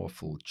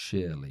powerful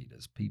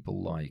cheerleaders,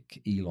 people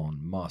like Elon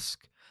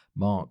Musk,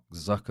 Mark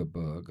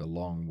Zuckerberg,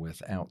 along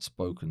with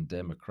outspoken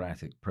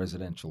Democratic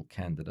presidential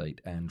candidate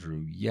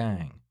Andrew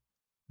Yang.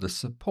 The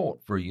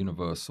support for a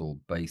universal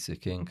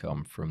basic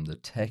income from the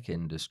tech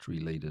industry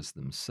leaders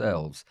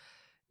themselves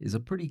is a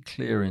pretty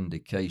clear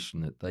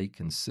indication that they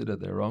consider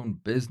their own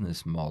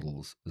business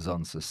models as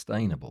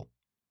unsustainable,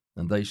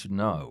 and they should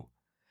know.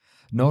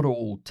 Not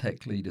all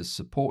tech leaders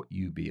support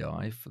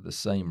UBI for the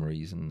same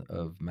reason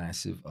of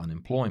massive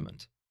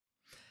unemployment.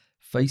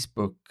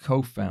 Facebook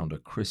co-founder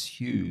Chris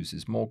Hughes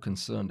is more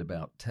concerned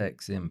about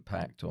tech's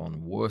impact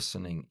on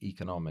worsening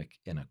economic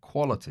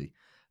inequality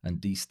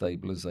and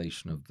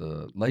destabilization of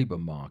the labor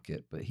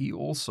market, but he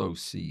also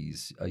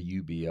sees a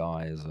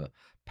UBI as a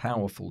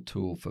powerful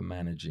tool for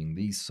managing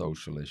these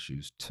social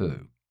issues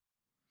too.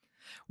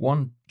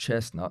 One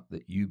chestnut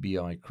that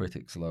UBI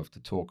critics love to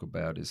talk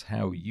about is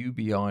how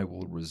UBI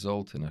will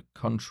result in a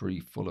country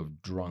full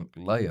of drunk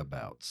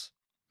layabouts.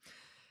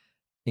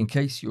 In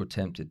case you're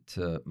tempted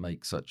to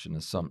make such an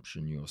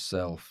assumption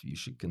yourself, you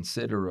should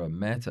consider a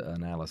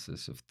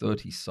meta-analysis of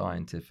 30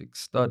 scientific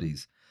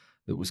studies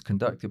that was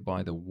conducted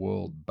by the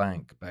World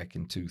Bank back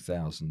in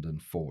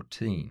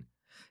 2014.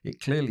 It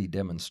clearly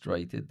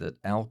demonstrated that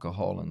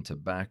alcohol and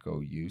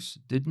tobacco use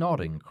did not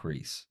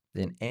increase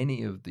in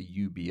any of the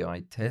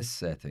UBI test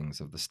settings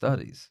of the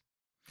studies.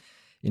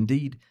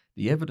 Indeed,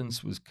 the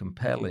evidence was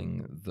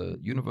compelling. The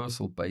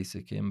universal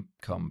basic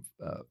income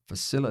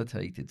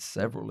facilitated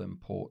several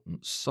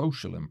important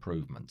social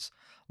improvements,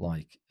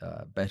 like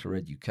better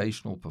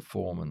educational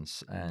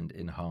performance and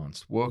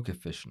enhanced work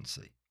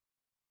efficiency.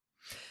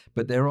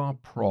 But there are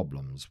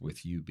problems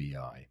with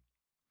UBI.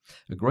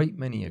 A great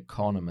many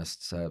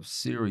economists have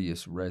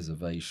serious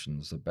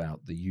reservations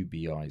about the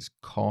UBI's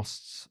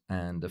costs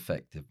and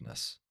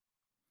effectiveness.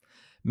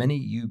 Many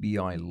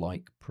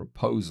UBI-like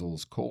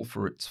proposals call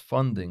for its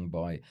funding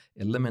by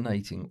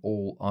eliminating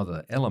all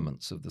other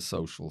elements of the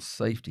social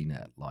safety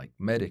net, like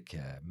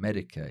Medicare,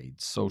 Medicaid,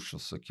 Social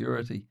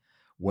Security,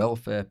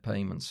 welfare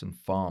payments, and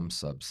farm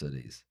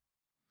subsidies.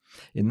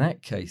 In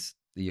that case,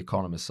 the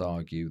economists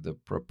argue the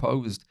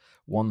proposed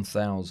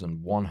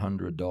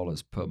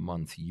 $1,100 per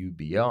month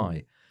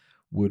UBI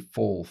would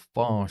fall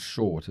far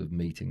short of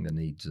meeting the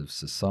needs of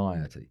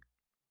society.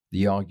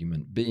 The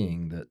argument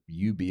being that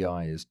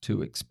UBI is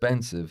too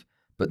expensive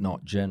but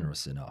not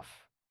generous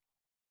enough.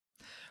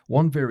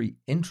 One very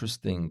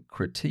interesting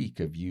critique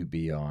of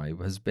UBI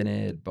has been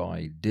aired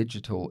by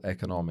digital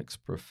economics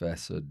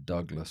professor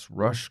Douglas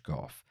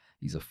Rushkoff.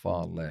 He's a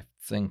far-left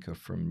thinker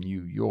from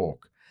New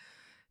York.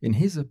 In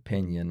his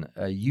opinion,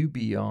 a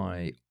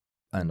UBI,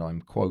 and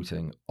I'm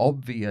quoting,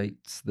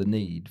 obviates the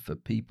need for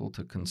people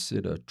to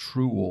consider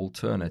true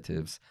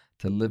alternatives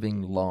to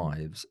living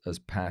lives as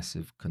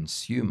passive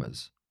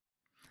consumers.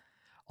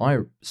 I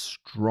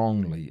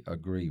strongly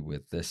agree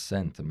with this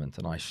sentiment,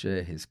 and I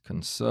share his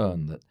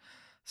concern that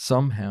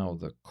somehow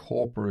the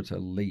corporate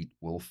elite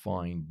will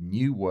find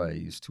new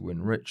ways to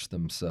enrich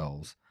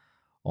themselves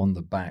on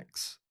the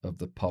backs of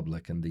the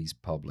public and these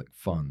public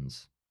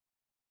funds.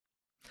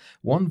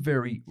 One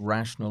very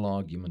rational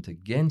argument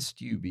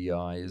against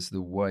UBI is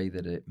the way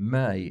that it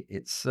may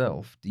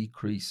itself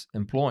decrease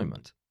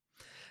employment.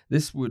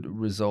 This would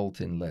result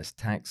in less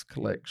tax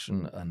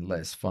collection and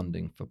less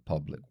funding for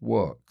public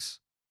works.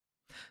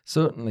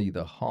 Certainly,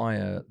 the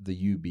higher the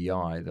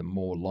UBI, the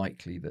more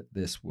likely that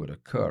this would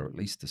occur, at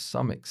least to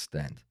some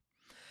extent.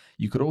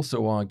 You could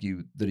also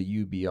argue that a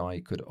UBI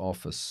could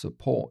offer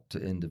support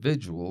to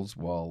individuals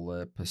while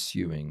they're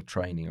pursuing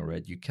training or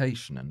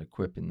education and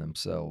equipping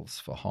themselves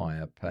for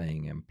higher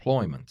paying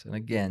employment. And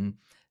again,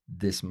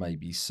 this may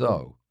be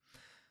so.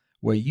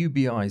 Where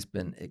UBI has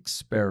been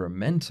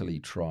experimentally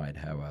tried,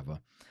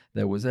 however,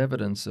 there was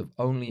evidence of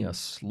only a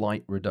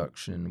slight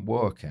reduction in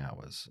work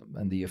hours,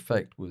 and the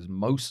effect was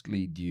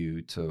mostly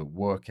due to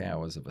work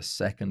hours of a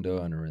second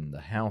earner in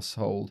the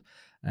household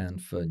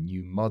and for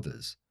new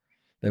mothers.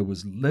 There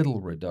was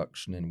little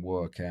reduction in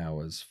work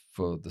hours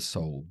for the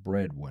sole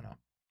breadwinner.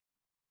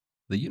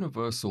 The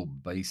universal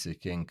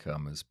basic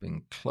income has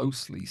been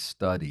closely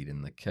studied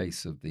in the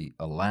case of the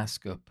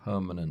Alaska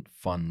Permanent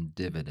Fund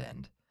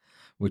Dividend,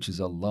 which is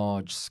a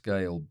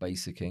large-scale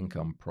basic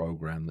income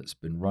program that's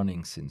been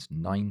running since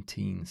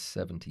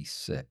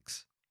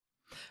 1976.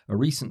 A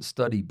recent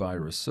study by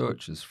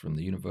researchers from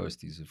the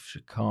universities of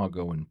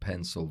Chicago and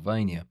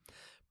Pennsylvania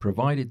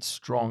provided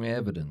strong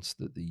evidence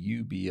that the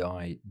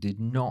UBI did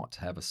not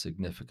have a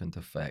significant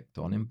effect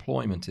on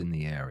employment in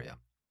the area.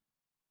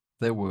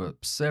 There were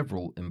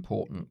several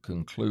important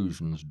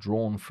conclusions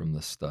drawn from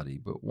the study,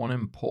 but one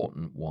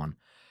important one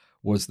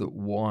was that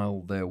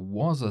while there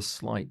was a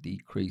slight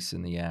decrease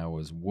in the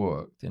hours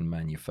worked in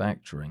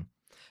manufacturing,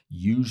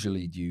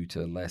 usually due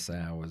to less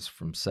hours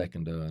from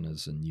second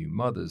earners and new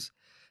mothers,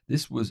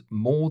 this was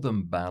more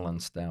than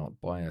balanced out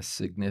by a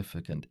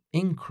significant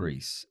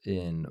increase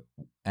in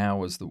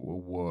hours that were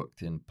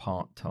worked in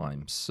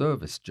part-time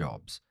service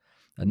jobs.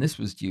 And this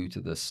was due to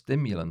the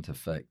stimulant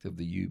effect of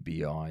the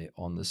UBI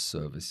on the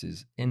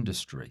services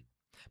industry.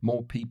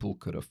 More people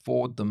could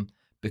afford them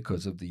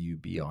because of the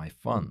UBI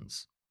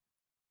funds.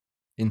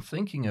 In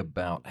thinking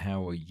about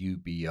how a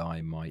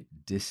UBI might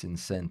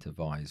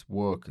disincentivize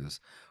workers,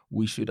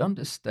 we should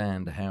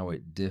understand how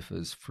it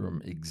differs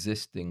from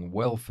existing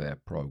welfare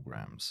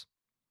programs.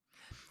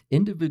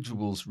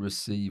 Individuals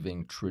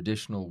receiving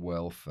traditional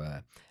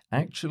welfare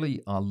actually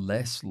are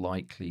less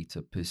likely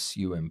to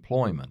pursue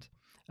employment,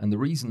 and the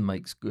reason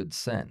makes good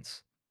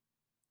sense.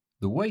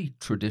 The way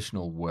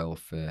traditional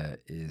welfare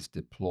is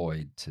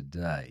deployed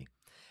today,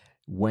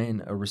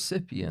 when a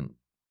recipient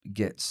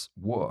gets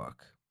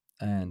work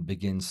and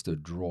begins to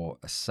draw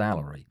a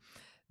salary,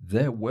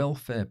 their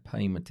welfare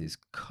payment is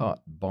cut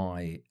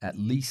by at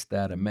least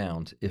that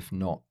amount, if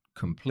not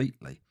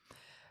completely.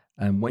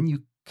 And when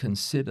you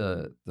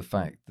consider the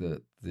fact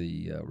that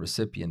the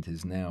recipient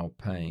is now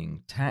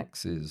paying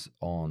taxes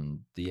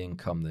on the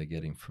income they're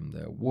getting from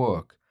their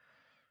work,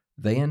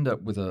 they end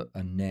up with a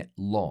net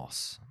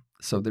loss.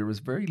 So there is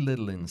very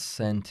little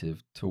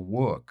incentive to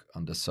work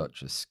under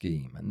such a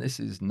scheme, and this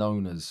is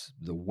known as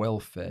the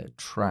welfare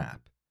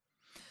trap.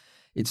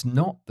 It's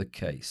not the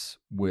case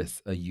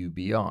with a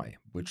UBI,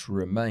 which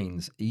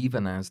remains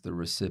even as the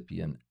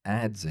recipient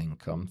adds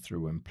income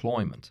through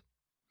employment.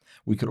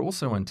 We could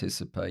also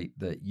anticipate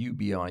that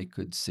UBI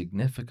could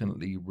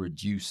significantly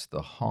reduce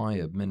the high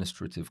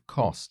administrative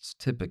costs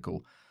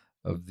typical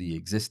of the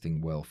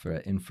existing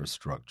welfare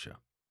infrastructure.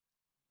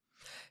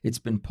 It's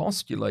been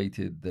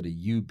postulated that a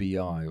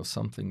UBI or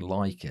something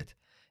like it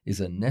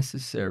is a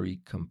necessary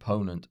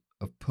component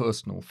of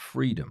personal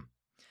freedom,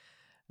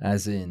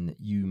 as in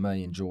you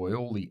may enjoy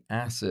all the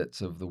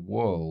assets of the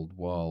world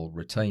while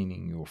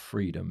retaining your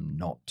freedom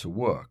not to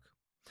work.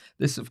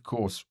 This, of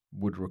course,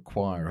 would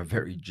require a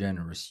very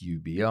generous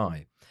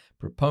UBI.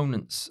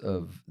 Proponents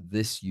of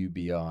this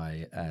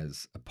UBI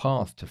as a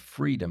path to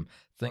freedom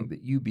think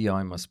that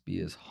UBI must be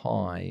as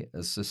high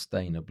as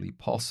sustainably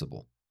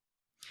possible.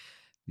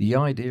 The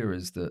idea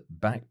is that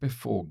back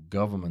before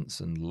governments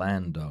and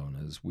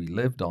landowners, we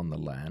lived on the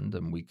land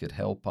and we could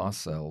help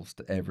ourselves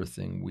to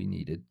everything we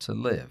needed to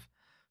live,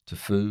 to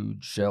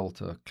food,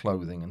 shelter,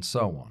 clothing, and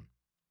so on.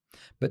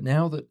 But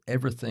now that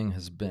everything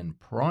has been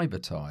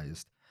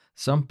privatized,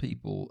 some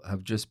people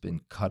have just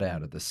been cut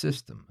out of the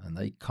system and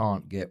they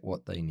can't get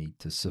what they need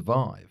to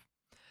survive.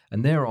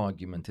 And their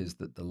argument is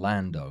that the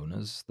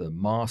landowners, the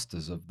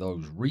masters of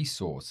those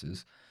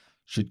resources,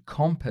 should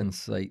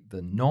compensate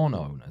the non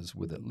owners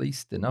with at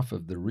least enough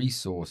of the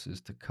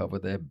resources to cover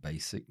their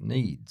basic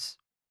needs.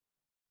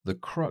 The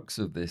crux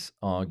of this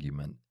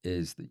argument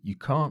is that you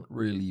can't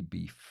really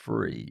be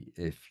free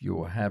if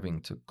you're having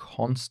to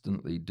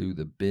constantly do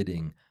the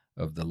bidding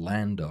of the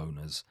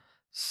landowners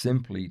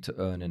simply to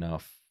earn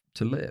enough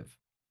to live.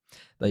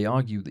 They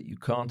argue that you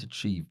can't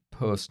achieve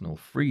personal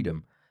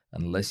freedom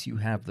unless you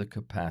have the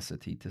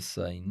capacity to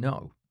say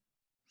no.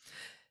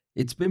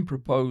 It's been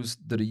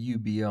proposed that a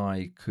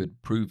UBI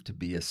could prove to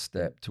be a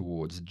step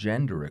towards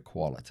gender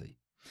equality.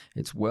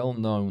 It's well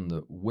known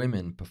that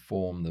women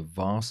perform the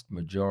vast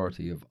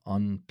majority of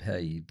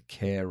unpaid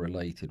care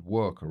related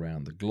work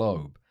around the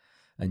globe,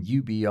 and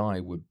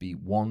UBI would be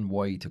one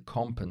way to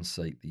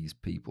compensate these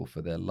people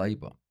for their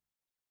labor.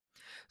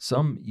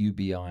 Some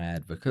UBI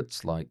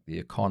advocates, like the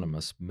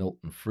economist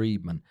Milton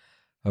Friedman,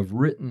 have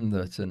written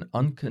that an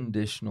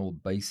unconditional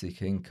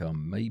basic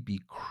income may be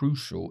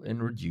crucial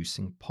in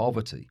reducing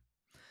poverty.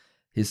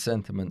 His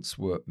sentiments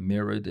were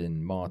mirrored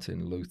in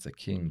Martin Luther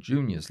King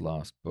Jr.'s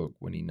last book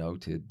when he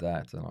noted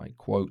that, and I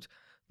quote,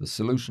 "The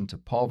solution to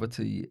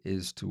poverty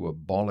is to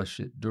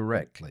abolish it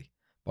directly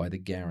by the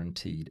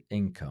guaranteed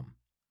income."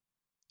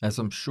 As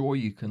I'm sure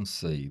you can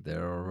see,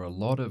 there are a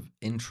lot of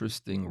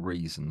interesting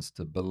reasons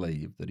to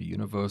believe that a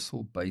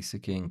universal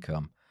basic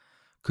income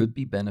could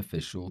be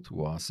beneficial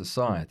to our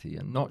society,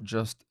 and not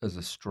just as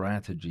a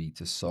strategy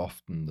to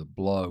soften the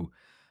blow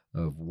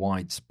of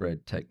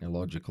widespread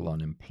technological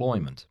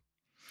unemployment.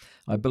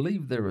 I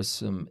believe there are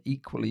some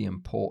equally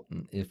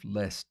important, if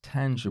less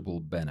tangible,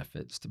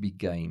 benefits to be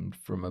gained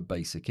from a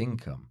basic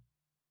income.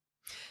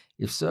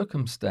 If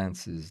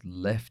circumstances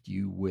left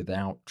you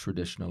without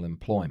traditional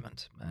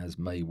employment, as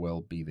may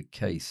well be the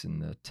case in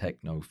the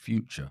techno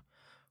future,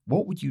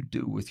 what would you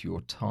do with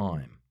your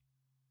time?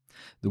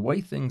 The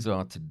way things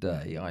are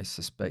today, I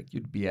suspect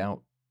you'd be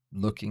out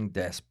looking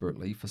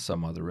desperately for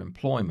some other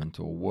employment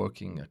or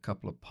working a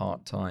couple of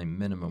part time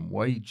minimum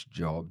wage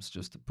jobs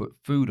just to put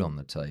food on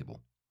the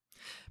table.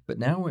 But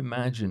now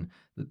imagine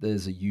that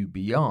there's a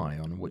UBI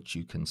on which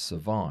you can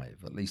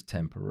survive, at least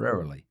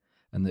temporarily,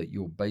 and that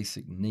your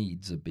basic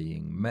needs are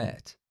being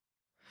met.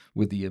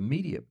 With the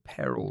immediate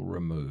peril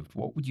removed,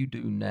 what would you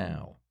do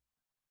now?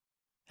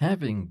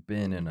 Having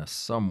been in a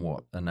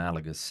somewhat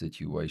analogous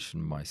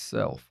situation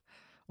myself,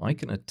 I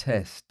can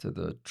attest to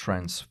the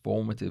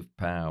transformative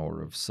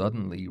power of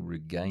suddenly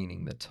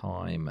regaining the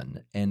time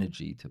and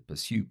energy to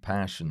pursue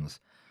passions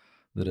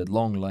that had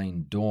long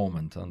lain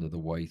dormant under the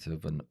weight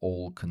of an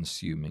all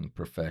consuming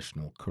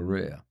professional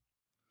career.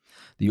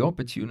 The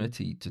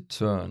opportunity to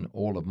turn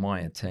all of my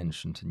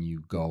attention to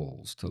new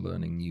goals, to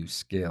learning new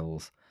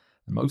skills,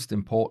 and most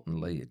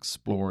importantly,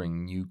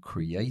 exploring new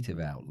creative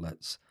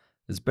outlets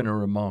has been a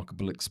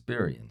remarkable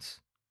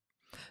experience.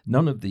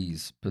 None of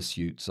these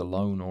pursuits,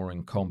 alone or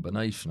in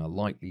combination, are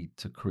likely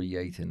to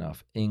create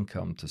enough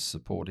income to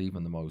support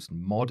even the most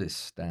modest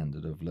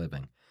standard of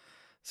living,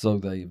 so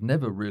they've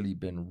never really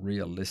been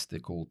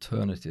realistic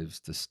alternatives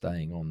to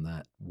staying on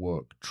that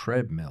work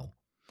treadmill.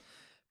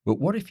 But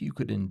what if you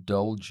could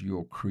indulge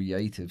your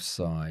creative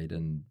side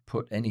and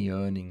put any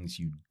earnings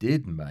you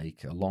did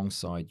make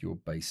alongside your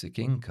basic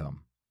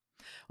income?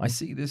 I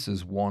see this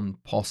as one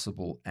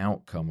possible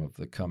outcome of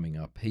the coming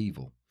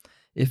upheaval,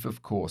 if,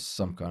 of course,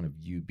 some kind of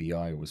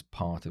UBI was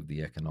part of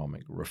the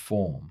economic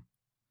reform.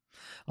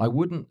 I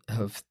wouldn't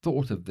have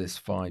thought of this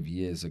 5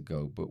 years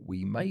ago, but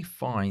we may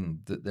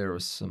find that there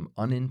are some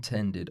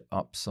unintended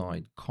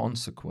upside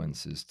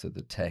consequences to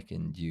the tech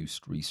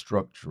induced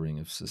restructuring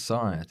of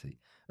society,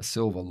 a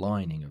silver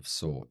lining of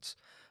sorts,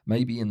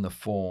 maybe in the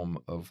form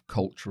of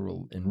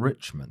cultural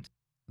enrichment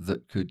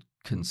that could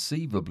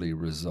conceivably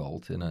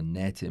result in a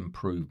net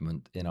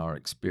improvement in our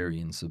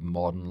experience of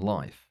modern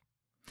life.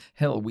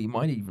 Hell, we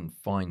might even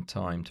find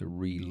time to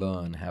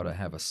relearn how to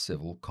have a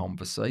civil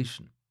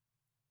conversation.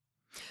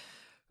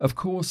 Of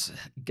course,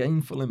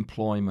 gainful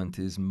employment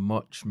is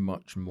much,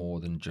 much more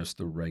than just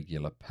a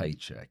regular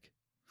paycheck.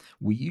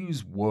 We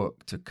use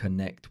work to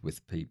connect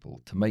with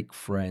people, to make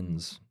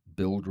friends,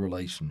 build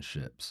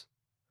relationships.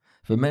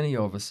 For many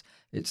of us,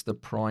 it's the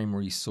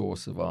primary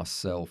source of our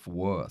self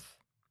worth.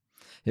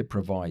 It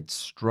provides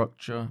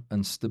structure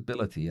and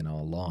stability in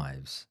our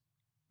lives.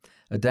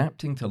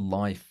 Adapting to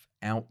life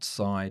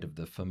outside of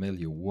the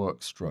familiar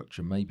work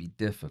structure may be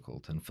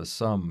difficult and for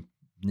some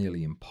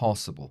nearly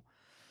impossible,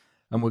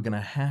 and we're going to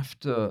have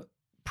to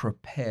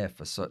prepare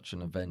for such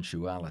an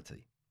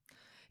eventuality.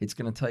 It's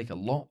going to take a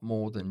lot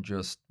more than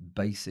just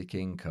basic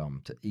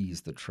income to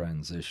ease the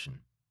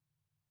transition.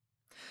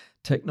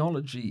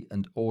 Technology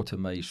and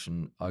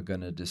automation are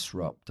going to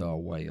disrupt our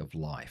way of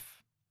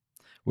life.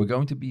 We're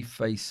going to be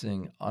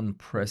facing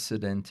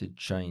unprecedented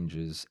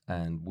changes,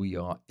 and we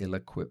are ill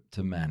equipped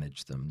to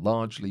manage them,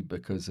 largely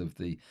because of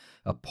the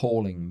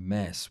appalling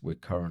mess we're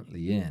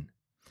currently in.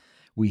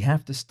 We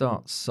have to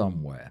start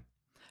somewhere,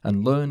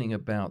 and learning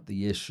about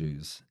the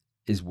issues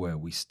is where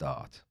we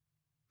start.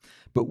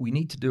 But we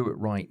need to do it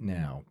right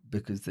now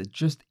because there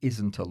just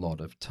isn't a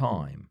lot of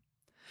time.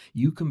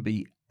 You can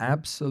be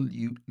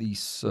absolutely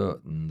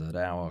certain that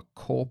our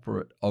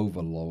corporate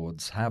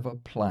overlords have a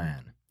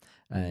plan,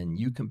 and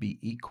you can be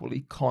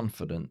equally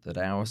confident that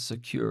our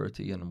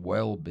security and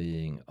well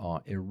being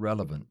are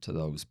irrelevant to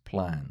those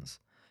plans,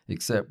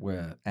 except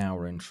where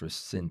our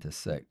interests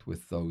intersect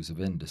with those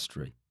of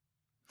industry.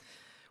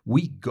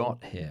 We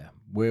got here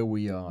where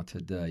we are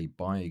today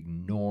by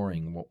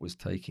ignoring what was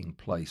taking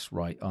place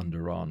right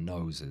under our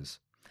noses,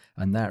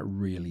 and that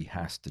really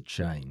has to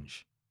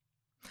change.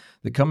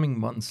 The coming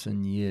months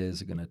and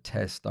years are going to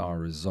test our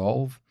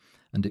resolve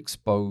and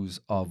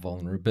expose our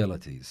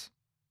vulnerabilities.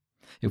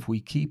 If we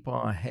keep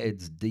our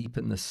heads deep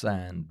in the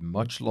sand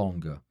much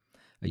longer,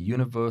 a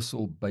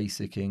universal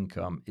basic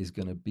income is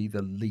going to be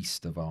the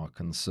least of our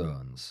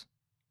concerns.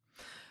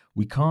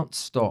 We can't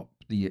stop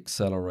the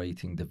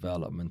accelerating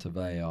development of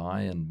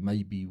AI, and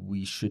maybe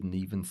we shouldn't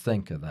even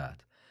think of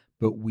that.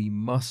 But we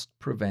must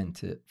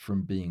prevent it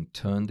from being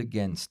turned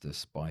against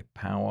us by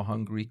power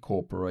hungry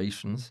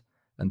corporations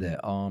and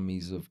their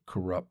armies of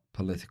corrupt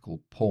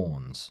political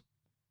pawns.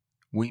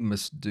 We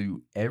must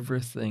do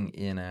everything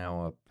in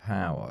our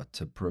power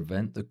to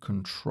prevent the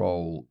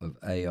control of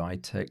AI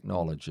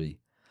technology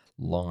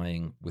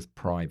lying with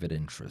private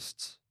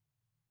interests.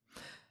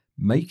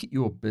 Make it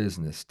your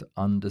business to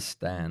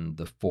understand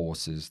the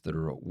forces that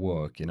are at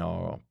work in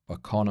our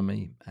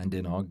economy and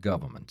in our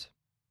government.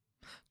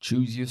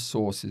 Choose your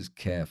sources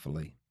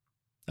carefully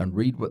and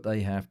read what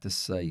they have to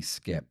say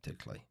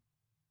skeptically.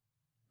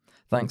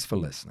 Thanks for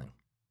listening.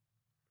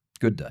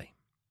 Good day.